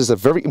this is a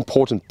very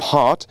important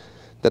part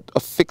that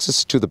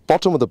affixes to the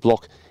bottom of the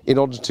block in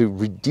order to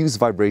reduce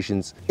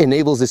vibrations,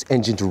 enables this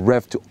engine to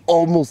rev to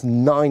almost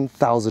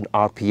 9,000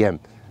 RPM.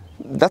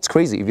 That's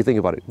crazy if you think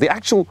about it. The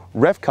actual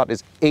rev cut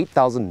is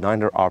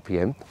 8,900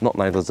 RPM, not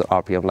 9,000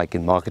 RPM like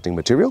in marketing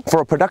material.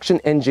 For a production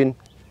engine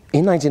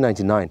in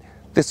 1999,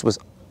 this was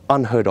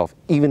unheard of.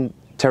 Even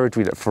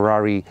territory that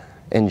Ferrari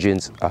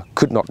engines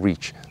could not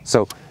reach.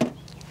 So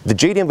the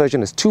JDM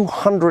version is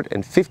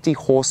 250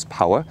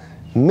 horsepower,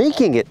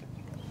 making it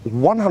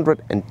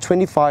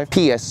 125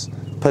 PS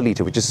per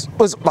liter, which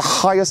was the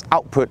highest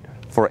output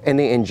for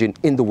any engine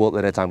in the world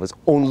at that time. It was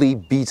only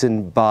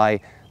beaten by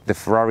the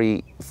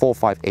Ferrari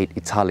 458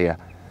 Italia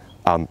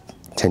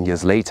 10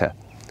 years later.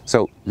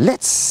 So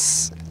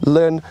let's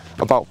learn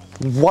about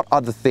what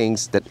are the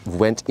things that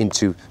went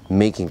into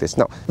making this.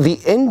 Now, the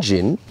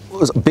engine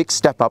was a big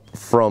step up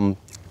from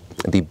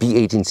the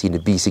B18C and the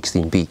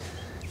B16B.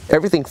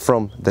 Everything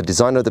from the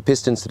design of the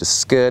pistons to the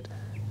skirt,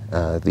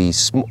 the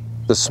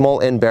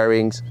small end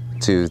bearings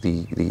to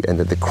the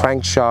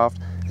crankshaft.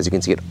 As you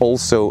can see, it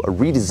also a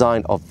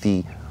redesign of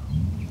the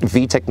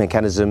VTEC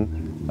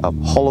mechanism,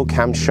 hollow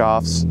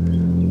camshafts,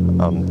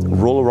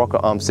 roller rocker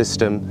arm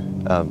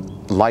system,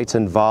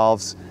 lightened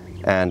valves,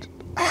 and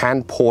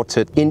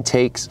hand-ported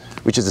intakes,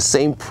 which is the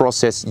same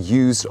process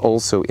used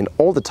also in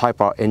all the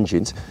Type R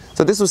engines.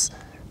 So this was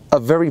a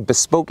very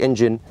bespoke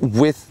engine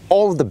with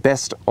all of the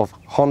best of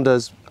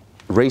Honda's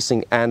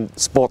racing and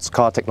sports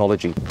car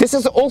technology. This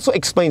also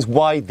explains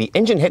why the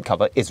engine head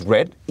cover is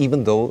red,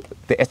 even though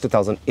the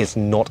S2000 is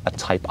not a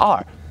Type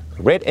R.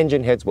 Red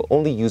engine heads were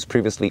only used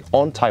previously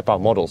on Type R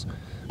models,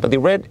 but the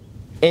red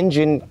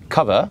engine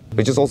cover,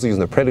 which is also used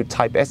in the Prelude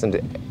Type S and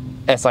the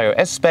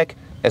SIOS spec,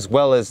 as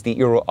well as the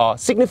Euro R,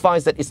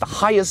 signifies that it's the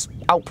highest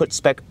output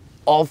spec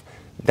of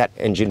that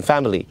engine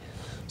family.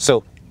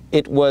 So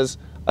it was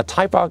a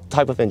Type R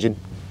type of engine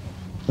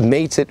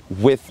mated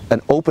with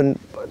an open,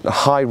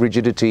 high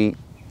rigidity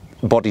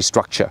body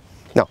structure.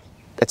 Now,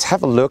 let's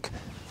have a look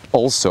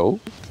also.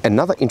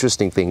 Another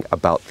interesting thing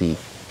about the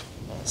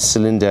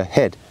cylinder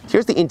head.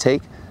 Here's the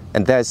intake,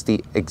 and there's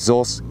the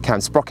exhaust cam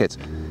sprocket.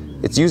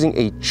 It's using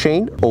a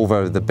chain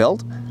over the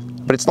belt,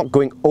 but it's not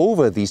going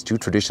over these two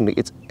traditionally.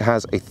 It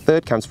has a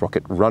third cam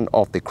sprocket run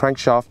off the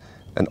crankshaft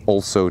and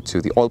also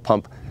to the oil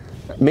pump,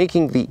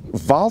 making the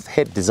valve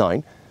head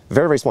design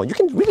very, very small. You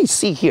can really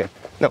see here.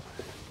 Now,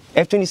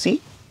 F20C,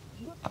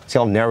 see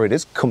how narrow it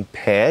is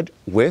compared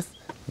with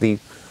the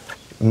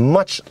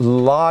much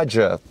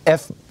larger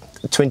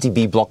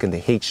F20B block and the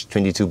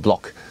H22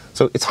 block.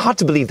 So it's hard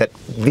to believe that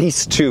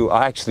these two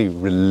are actually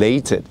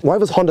related. Why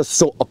was Honda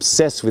so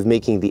obsessed with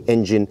making the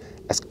engine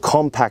as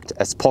compact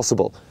as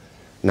possible?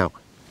 Now,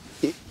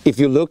 if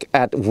you look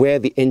at where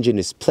the engine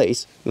is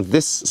placed,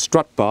 this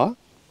strut bar,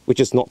 which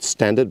is not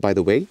standard by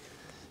the way,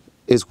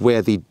 is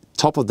where the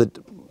top of the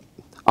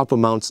upper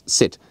mounts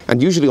sit.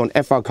 And usually on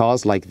FR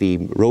cars like the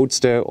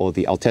Roadster or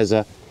the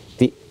Altezza,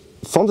 the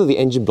front of the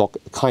engine block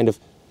kind of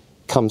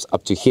comes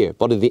up to here.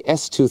 But in the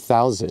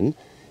S2000,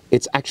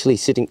 it's actually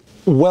sitting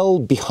well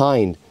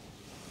behind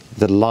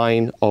the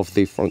line of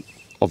the front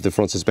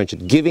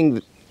suspension,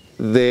 giving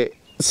the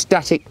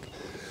static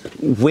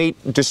weight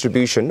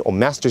distribution or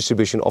mass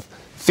distribution of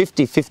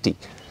 50-50.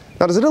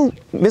 Now there's a little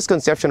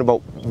misconception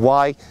about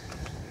why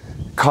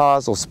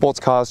cars or sports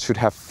cars should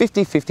have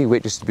 50-50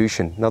 weight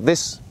distribution. Now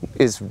this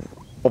is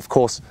of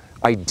course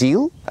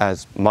ideal,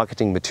 as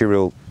marketing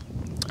material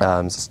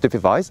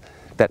stipulates,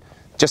 that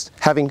just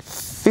having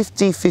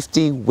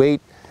 50-50 weight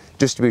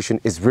distribution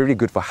is really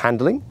good for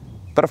handling.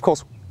 But of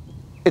course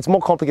it's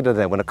more complicated than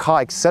that. When a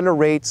car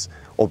accelerates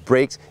or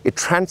brakes, it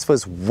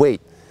transfers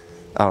weight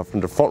from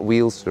the front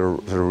wheels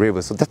to the rear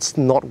wheels. So that's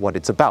not what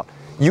it's about.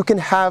 You can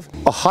have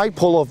a high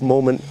pull of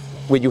moment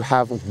where you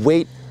have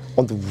weight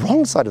on the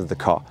wrong side of the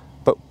car.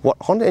 But what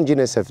Honda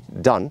engineers have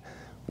done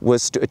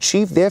was to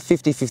achieve their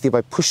 50-50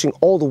 by pushing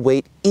all the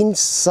weight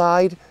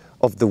inside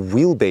of the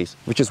wheelbase,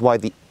 which is why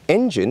the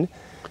engine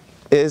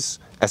is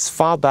as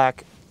far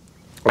back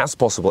as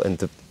possible, and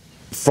the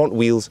front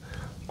wheels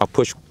are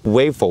pushed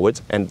way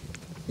forwards. And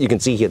you can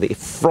see here the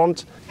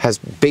front has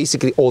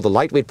basically all the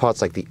lightweight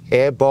parts like the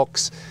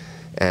airbox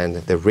and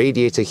the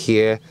radiator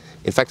here.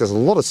 In fact, there's a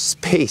lot of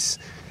space,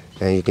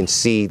 and you can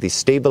see the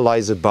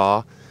stabilizer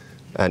bar.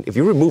 And if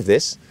you remove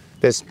this,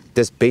 there's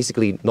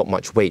basically not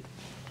much weight.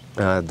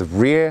 The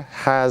rear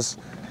has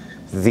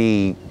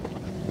the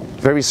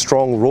very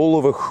strong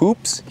rollover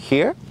hoops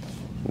here.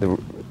 The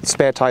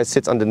spare tire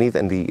sits underneath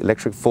and the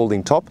electric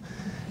folding top.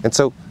 And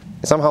so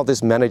somehow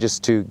this manages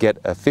to get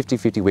a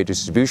 50-50 weight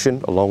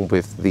distribution along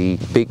with the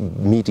big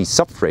meaty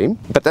subframe.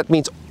 But that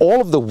means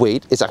all of the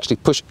weight is actually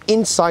pushed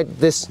inside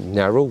this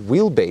narrow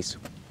wheelbase,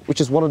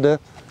 which is one of the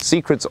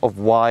secrets of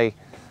why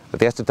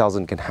the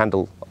S2000 can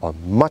handle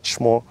much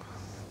more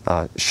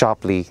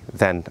sharply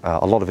than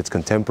a lot of its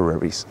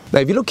contemporaries. Now,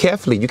 if you look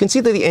carefully, you can see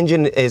that the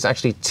engine is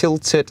actually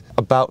tilted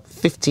about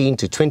 15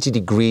 to 20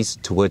 degrees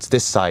towards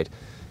this side,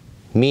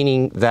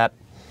 meaning that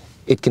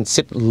it can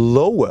sit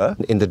lower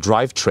in the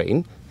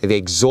drivetrain. The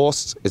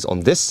exhaust is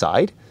on this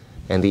side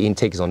and the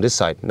intake is on this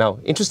side. Now,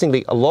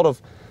 interestingly, a lot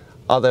of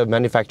other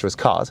manufacturers'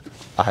 cars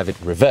have it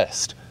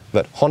reversed,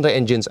 but Honda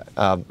engines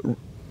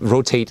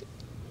rotate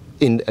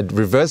in a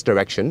reverse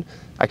direction.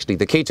 Actually,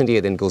 the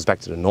K28 then goes back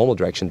to the normal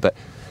direction, but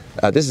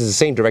this is the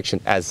same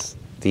direction as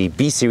the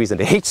B series and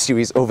the H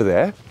series over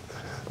there.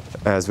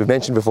 As we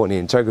mentioned before in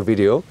the Integra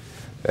video,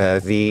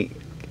 the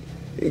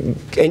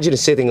engine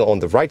is sitting on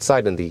the right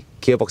side and the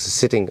gearbox is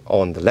sitting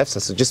on the left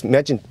side. So just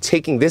imagine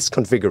taking this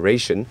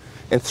configuration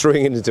and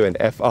throwing it into an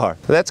FR.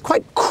 That's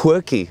quite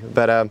quirky,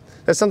 but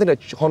that's something that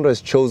Honda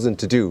has chosen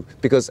to do,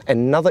 because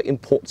another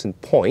important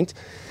point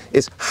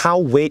is how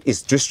weight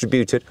is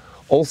distributed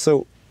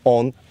also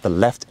on the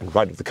left and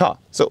right of the car.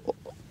 So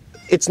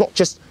it's not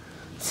just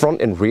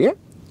front and rear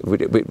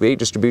with weight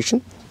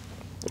distribution.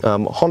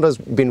 Honda's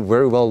been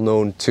very well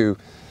known to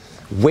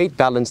weight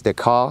balance their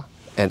car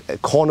and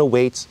corner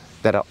weights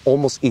that are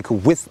almost equal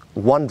with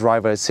one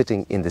driver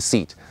sitting in the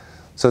seat.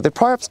 So they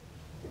perhaps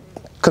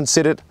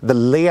considered the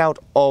layout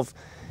of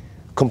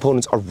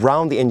components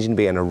around the engine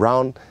bay and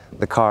around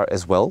the car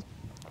as well.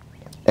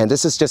 And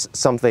this is just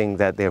something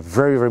that they're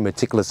very, very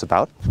meticulous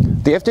about.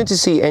 The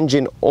F20C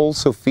engine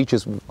also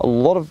features a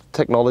lot of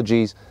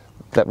technologies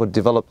that were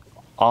developed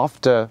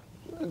after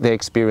their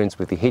experience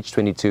with the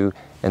H22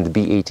 and the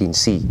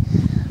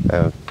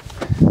B18C.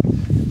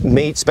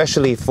 Made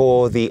specially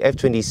for the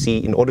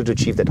F20C in order to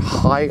achieve that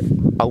high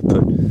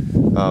output.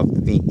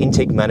 The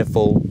intake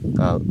manifold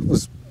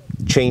was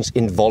changed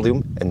in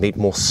volume and made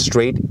more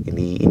straight in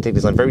the intake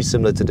design, very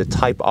similar to the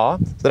Type R.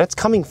 So that's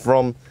coming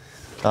from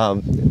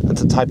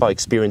the Type R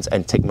experience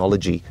and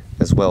technology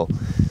as well.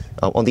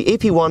 On the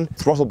AP1,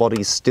 throttle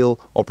body is still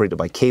operated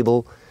by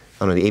cable,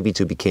 and on the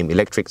AP2 became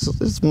electric. So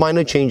there's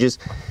minor changes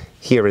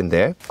here and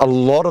there. A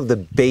lot of the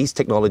base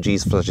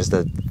technologies, such as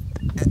the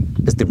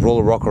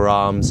roller rocker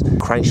arms,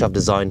 crankshaft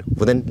design,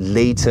 were then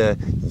later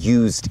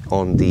used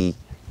on the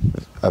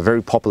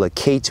very popular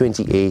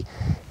K20A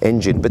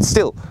engine. But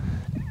still,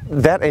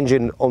 that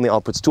engine only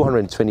outputs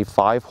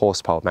 225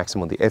 horsepower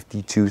maximum on the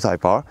FD2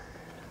 Type R.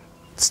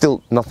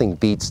 Still, nothing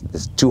beats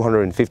this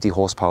 250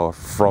 horsepower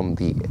from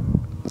the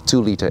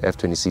 2-liter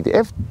F20C.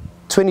 The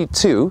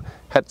F22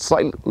 had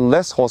slightly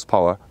less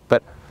horsepower,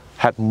 but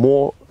had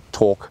more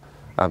torque.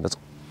 That's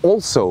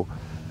also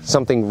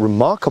something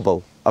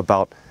remarkable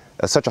about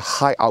such a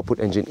high output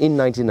engine. In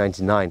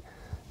 1999,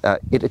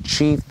 it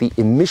achieved the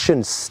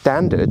emission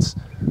standards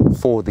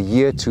for the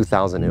year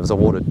 2000. It was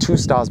awarded 2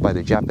 stars by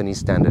the Japanese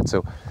standard.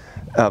 So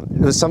it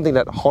was something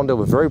that Honda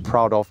were very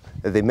proud of.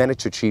 They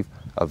managed to achieve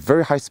a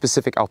very high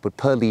specific output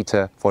per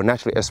liter for a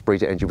naturally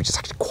aspirated engine, which is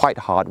actually quite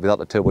hard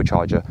without a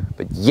turbocharger,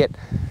 but yet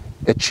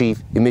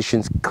achieve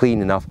emissions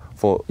clean enough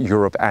for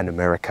Europe and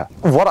America.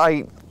 What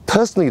I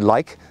personally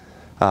like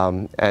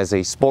as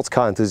a sports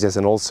car enthusiast,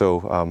 and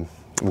also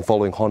been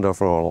following Honda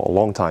for a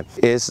long time,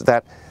 is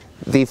that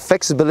the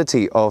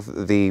flexibility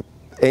of the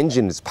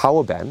engine's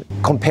power band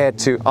compared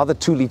to other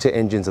 2-liter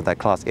engines of that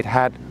class. It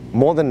had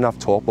more than enough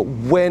torque, but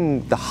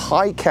when the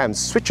high cam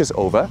switches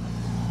over,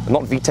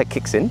 not VTEC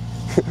kicks in,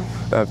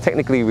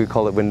 technically we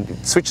call it, when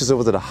it switches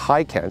over to the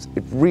high cams,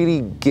 it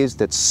really gives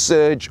that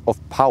surge of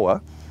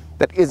power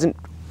that isn't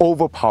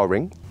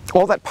overpowering.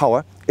 All that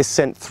power is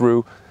sent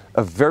through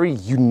a very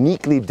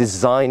uniquely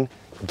designed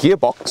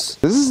gearbox.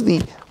 This is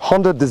the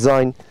Honda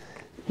design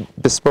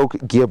bespoke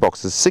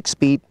gearbox. It's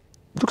 6-speed.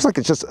 Looks like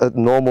it's just a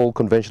normal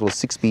conventional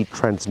 6-speed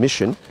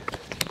transmission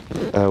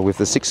with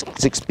the six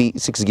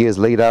gears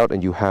laid out,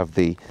 and you have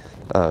the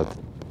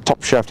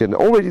top shaft here. And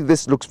already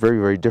this looks very,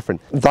 very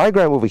different. The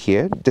diagram over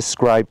here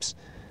describes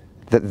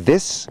that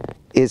this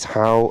is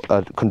how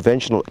a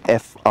conventional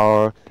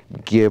FR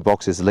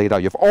gearbox is laid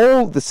out. You have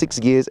all the 6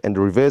 gears and the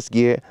reverse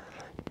gear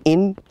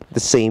in the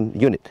same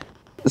unit.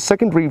 The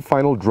secondary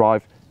final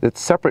drive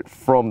that's separate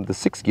from the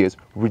 6 gears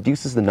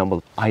reduces the number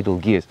of idle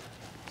gears.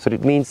 So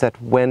it means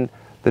that when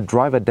the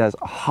driver does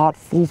a hard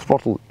full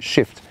throttle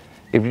shift,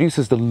 it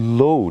reduces the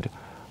load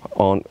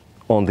on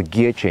the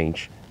gear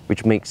change,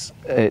 which makes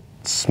it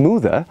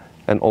smoother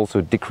and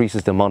also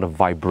decreases the amount of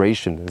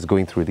vibration that's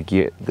going through the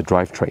gear, the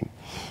drivetrain.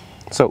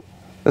 So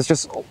that's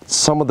just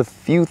some of the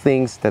few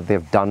things that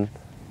they've done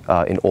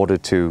in order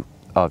to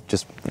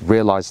just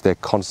realize their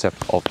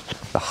concept of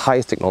the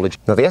highest technology.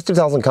 Now the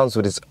S2000 comes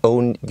with its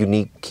own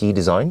unique key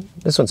design.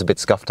 This one's a bit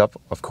scuffed up,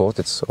 of course,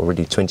 it's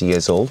already 20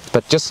 years old.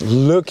 But just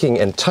looking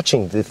and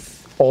touching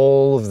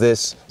all of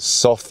this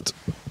soft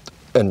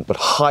but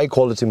high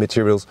quality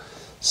materials,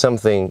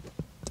 something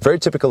very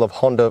typical of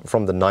Honda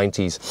from the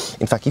 90s.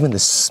 In fact, even the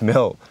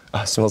smell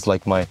smells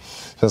like my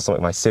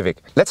Civic.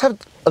 Let's have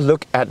a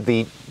look at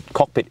the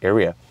cockpit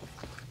area.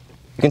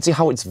 You can see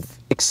how it's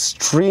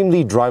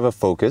extremely driver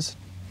focused,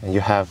 and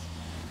you have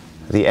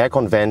the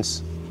aircon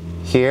vents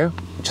here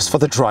just for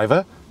the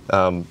driver.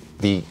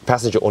 The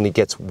passenger only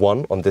gets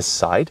one on this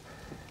side,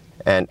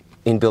 and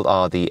inbuilt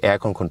are the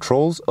aircon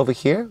controls over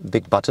here,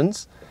 big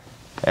buttons,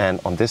 and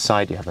on this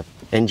side you have an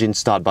engine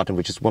start button,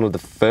 which is one of the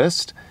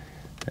first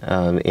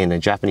in a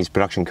Japanese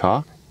production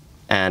car.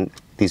 And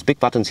these big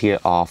buttons here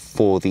are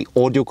for the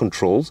audio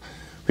controls,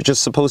 which is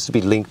supposed to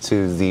be linked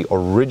to the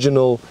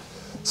original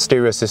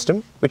stereo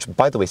system, which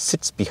by the way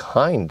sits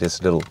behind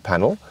this little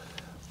panel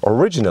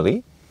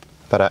originally,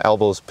 but our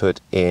Albos put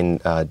in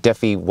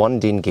Defi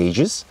 1-DIN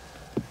gauges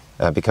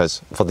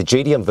because for the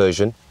JDM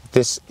version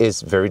this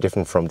is very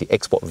different from the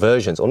export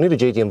versions. Only the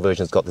JDM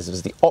versions got this. This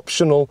is the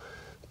optional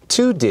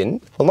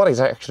 2-DIN, well not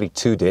exactly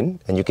 2-DIN,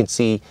 and you can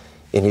see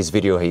in his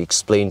video he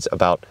explains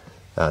about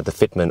the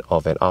fitment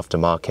of an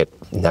aftermarket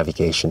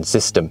navigation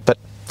system. But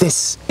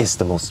this is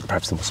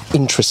perhaps the most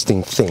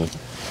interesting thing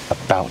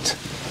about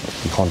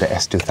the Honda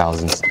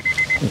S2000's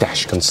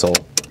dash console.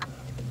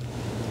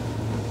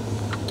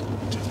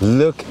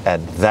 Look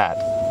at that.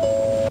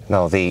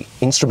 Now the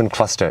instrument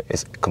cluster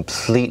is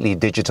completely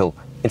digital.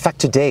 In fact,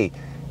 today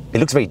it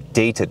looks very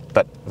dated,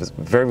 but it was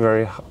very,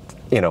 very,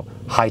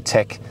 high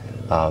tech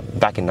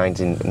back in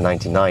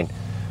 1999.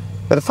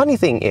 But the funny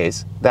thing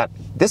is that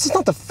this is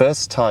not the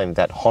first time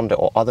that Honda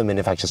or other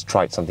manufacturers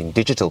tried something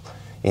digital.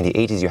 In the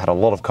 80s, you had a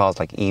lot of cars,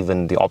 like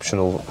even the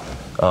optional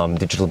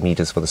digital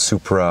meters for the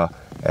Supra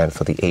and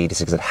for the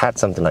 86 that had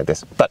something like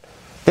this. But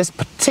this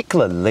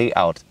particular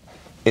layout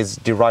is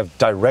derived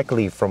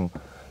directly from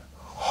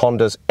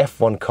Honda's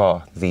F1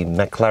 car, the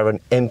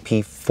McLaren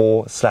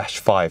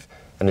MP4/5,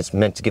 and it's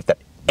meant to give that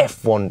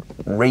F1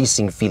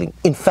 racing feeling.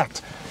 In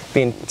fact,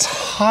 the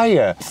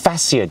entire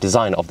fascia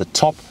design of the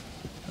top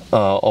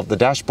of the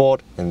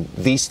dashboard and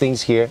these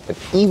things here, and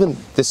even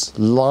this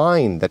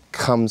line that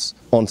comes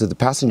onto the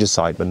passenger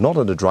side but not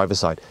on the driver's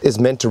side, is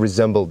meant to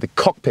resemble the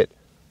cockpit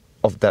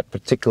of that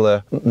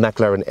particular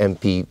McLaren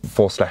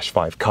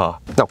MP4/5 car.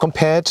 Now,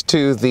 compared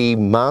to the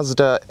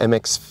Mazda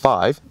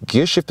MX-5,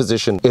 gear shift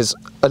position is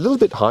a little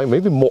bit high,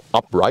 maybe more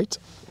upright.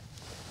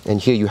 And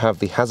here you have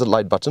the hazard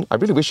light button. I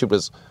really wish it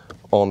was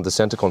on the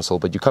center console,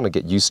 but you kind of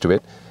get used to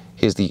it.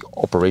 Here's the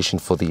operation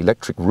for the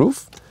electric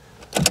roof.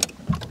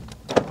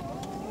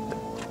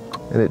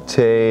 And it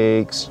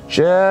takes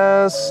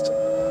just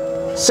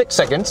 6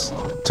 seconds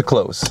to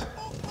close.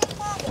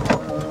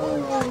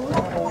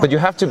 But you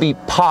have to be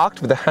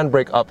parked with the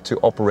handbrake up to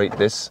operate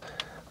this.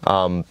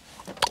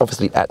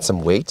 Obviously add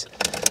some weight.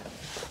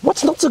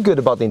 What's not so good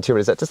about the interior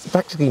is that there's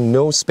practically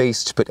no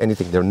space to put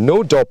anything. There are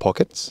no door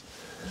pockets.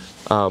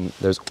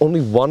 There's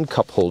only one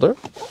cup holder.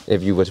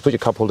 If you were to put your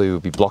cup holder, you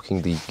would be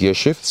blocking the gear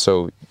shift.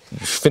 So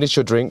you finish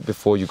your drink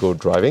before you go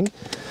driving.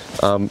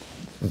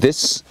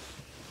 This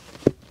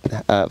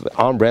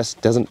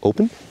armrest doesn't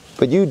open,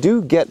 but you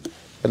do get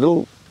a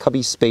little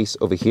cubby space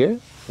over here.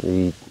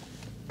 The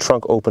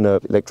trunk opener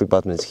electric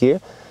button is here,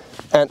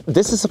 and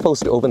this is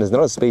supposed to open. There's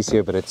not a space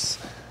here, but it's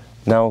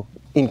now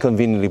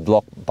inconveniently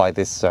blocked by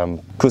this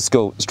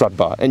Cusco strut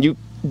bar. And you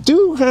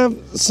do have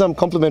some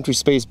complementary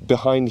space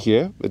behind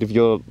here, but if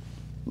you're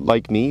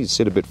like me, you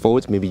sit a bit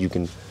forwards, maybe you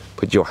can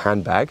put your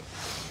handbag.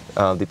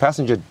 The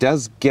passenger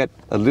does get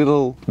a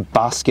little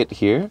basket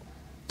here,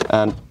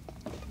 and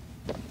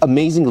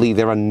amazingly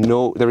there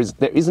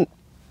isn't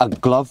a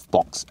glove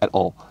box at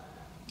all.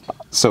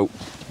 So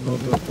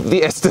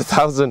the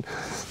S2000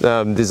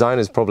 design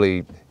is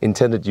probably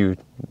intended you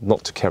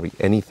not to carry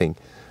anything,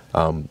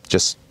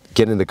 just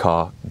get in the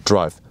car,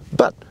 drive.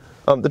 But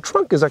the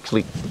trunk is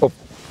actually of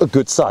a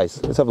good size.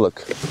 Let's have a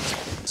look.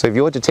 So if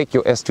you were to take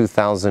your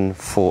S2000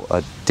 for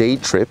a day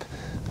trip,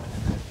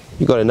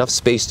 you've got enough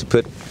space to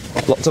put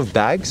lots of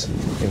bags.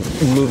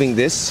 And moving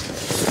this,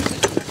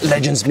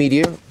 Legends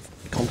Media,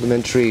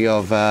 complimentary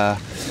of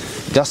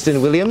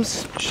Dustin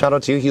Williams. Shout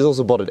out to you, he's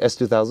also bought an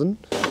S2000.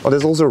 Oh,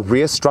 there's also a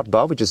rear strut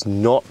bar, which is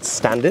not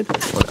standard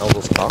on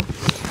Albo's car.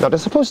 Now,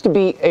 there's supposed to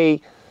be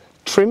a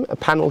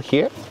panel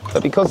here,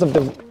 but because of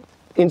the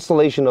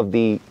installation of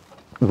the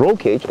roll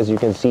cage, as you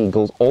can see, it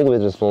goes all the way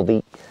to the floor.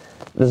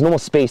 There's no more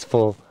space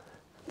for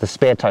the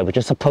spare tire, which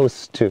is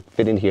supposed to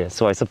fit in here.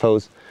 So I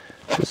suppose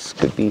this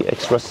could be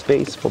extra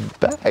space for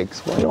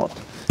bags. Why not?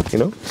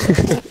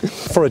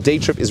 For a day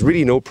trip, it's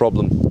really no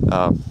problem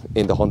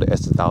in the Honda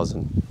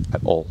S2000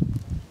 at all.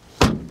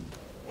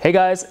 Hey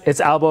guys,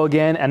 it's Albo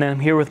again, and I'm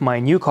here with my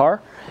new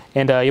car.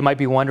 And you might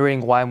be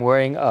wondering why I'm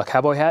wearing a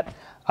cowboy hat.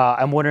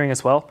 I'm wondering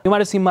as well. You might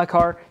have seen my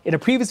car in a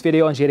previous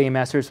video on JDM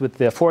Masters with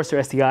the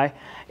Forester STI.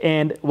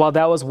 And while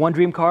that was one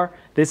dream car,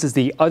 this is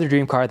the other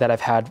dream car that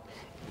I've had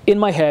in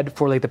my head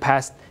for like the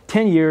past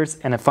 10 years,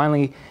 and I'm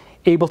finally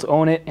able to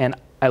own it, and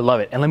I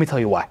love it. And let me tell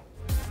you why.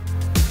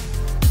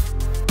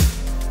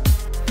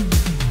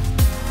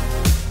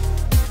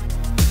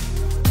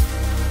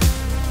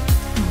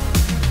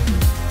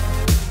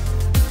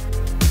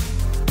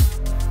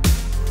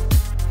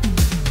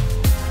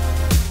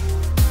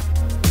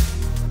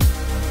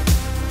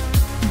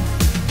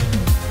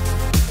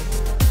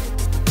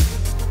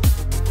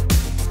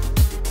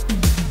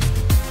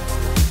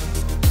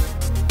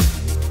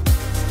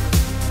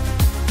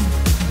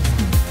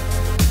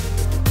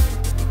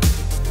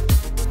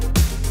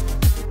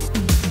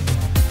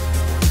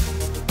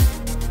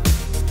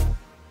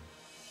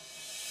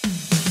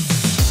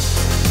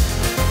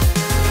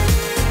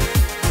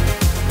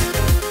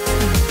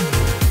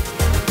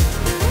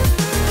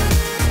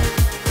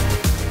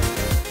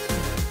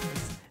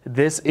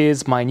 This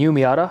is my new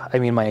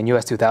Miata, my new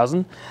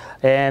S2000,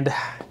 and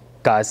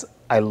guys,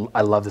 I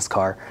love this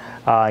car.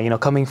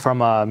 Coming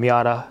from a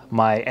Miata,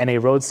 my NA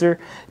Roadster,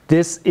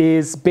 this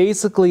is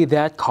basically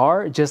that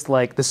car, just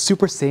like the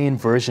Super Saiyan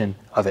version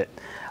of it.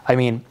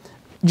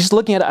 Just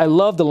looking at it, I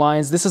love the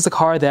lines. This is a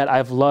car that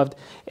I've loved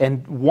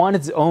and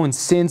wanted to own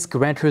since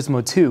Gran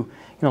Turismo 2,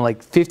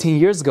 like 15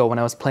 years ago when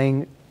I was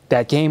playing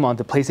that game on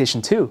the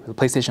PlayStation 2, the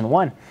PlayStation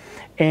 1.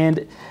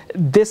 And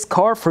this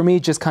car for me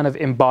just kind of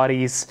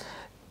embodies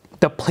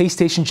the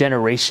PlayStation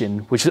generation,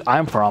 which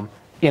I'm from,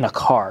 in a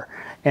car.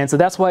 And so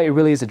that's why it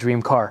really is a dream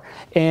car.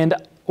 And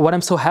what I'm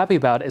so happy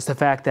about is the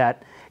fact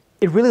that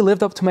it really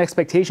lived up to my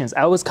expectations.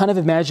 I was kind of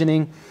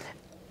imagining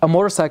a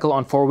motorcycle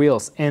on 4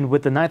 wheels, and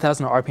with the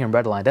 9,000 RPM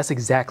redline, that's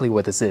exactly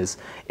what this is.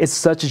 It's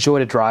such a joy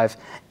to drive,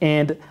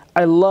 and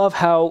I love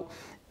how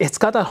it's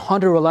got that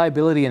Honda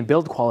reliability and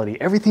build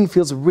quality. Everything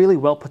feels really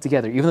well put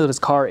together, even though this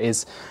car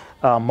is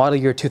model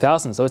year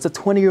 2000, so it's a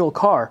 20-year-old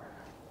car,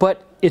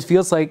 but it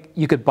feels like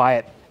you could buy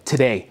it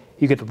today.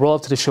 You could roll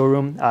up to the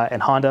showroom in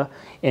Honda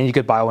and you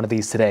could buy one of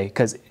these today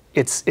because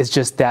it's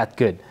just that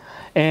good.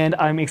 And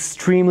I'm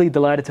extremely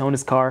delighted to own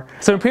this car.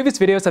 So in previous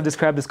videos, I've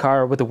described this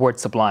car with the word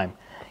sublime.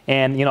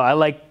 And I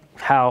like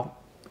how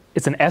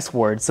it's an S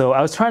word. So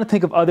I was trying to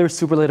think of other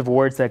superlative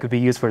words that could be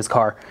used for this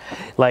car,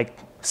 like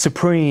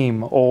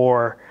supreme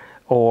or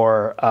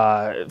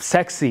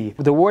sexy.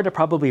 The word that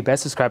probably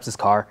best describes this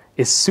car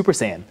is Super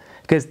Saiyan,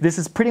 because this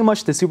is pretty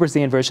much the Super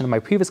Saiyan version of my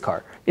previous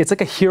car. It's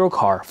like a hero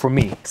car for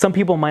me. Some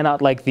people might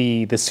not like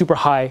the super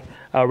high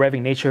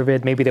revving nature of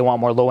it. Maybe they want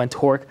more low-end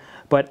torque.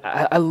 But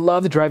I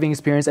love the driving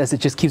experience as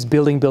it just keeps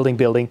building, building,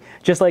 building.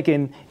 Just like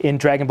in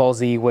Dragon Ball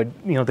Z, where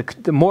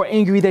the more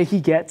angry that he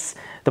gets,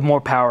 the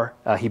more power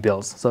he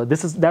builds. So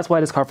that's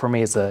why this car for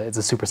me is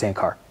a Super Saiyan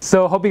car.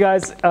 So hope you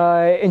guys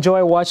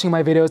enjoy watching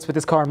my videos with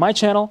this car on my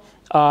channel.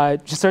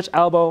 Just search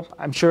Albo.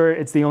 I'm sure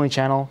it's the only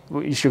channel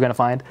you're gonna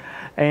find.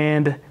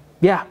 And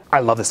yeah, I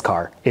love this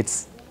car.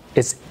 It's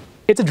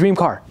a dream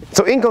car.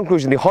 So in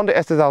conclusion, the Honda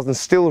S2000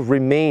 still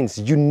remains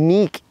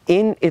unique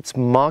in its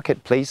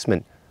market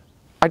placement.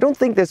 I don't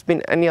think there's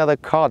been any other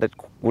car that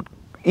would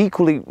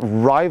equally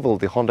rival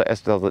the Honda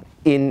S2000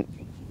 in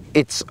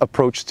its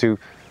approach to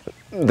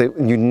the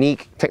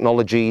unique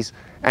technologies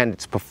and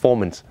its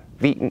performance.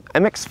 The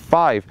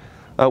MX-5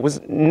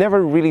 was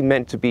never really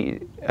meant to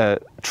be a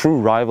true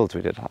rival to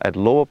it. It had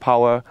lower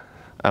power,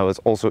 was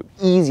also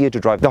easier to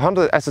drive. The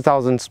Honda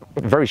S2000's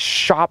very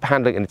sharp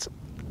handling, and it's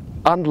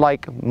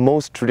unlike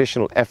most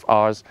traditional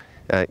FRs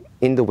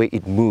in the way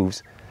it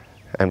moves,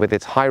 and with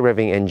its high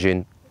revving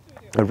engine,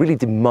 it really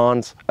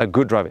demands a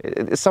good driver.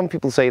 Some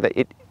people say that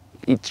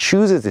it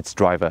chooses its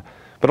driver,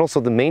 but also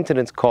the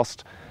maintenance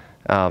cost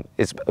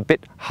is a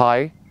bit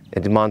high.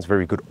 It demands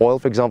very good oil,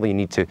 for example. You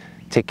need to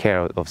take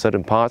care of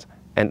certain parts,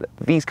 and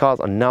these cars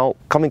are now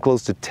coming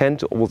close to 10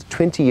 to almost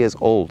 20 years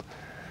old.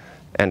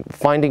 And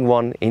finding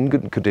one in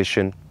good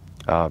condition,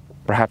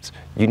 perhaps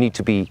you need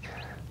to be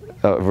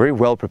very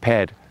well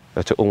prepared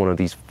to own one of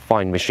these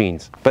fine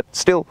machines. But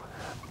still,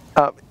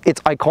 it's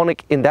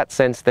iconic in that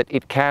sense that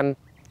it can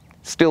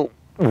still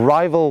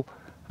rival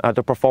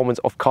the performance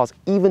of cars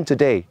even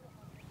today,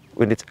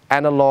 with its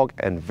analog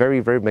and very,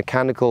 very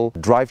mechanical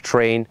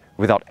drivetrain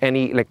without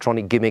any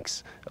electronic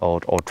gimmicks or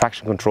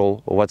traction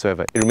control or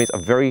whatsoever. It remains a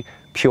very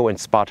pure and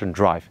Spartan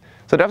drive.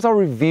 So that's our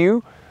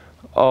review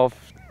of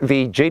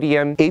the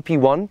JDM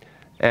AP1,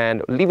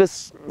 and leave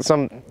us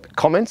some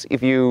comments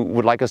if you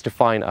would like us to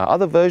find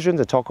other versions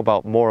and talk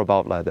about more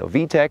about the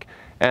VTEC.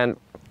 And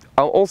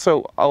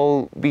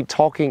I'll be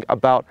talking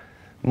about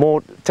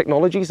more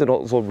technologies and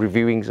also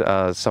reviewing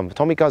some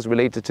atomic cars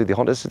related to the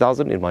Honda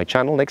S2000 in my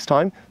channel next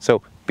time.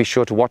 So be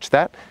sure to watch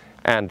that.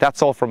 And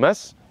that's all from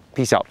us.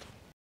 Peace out.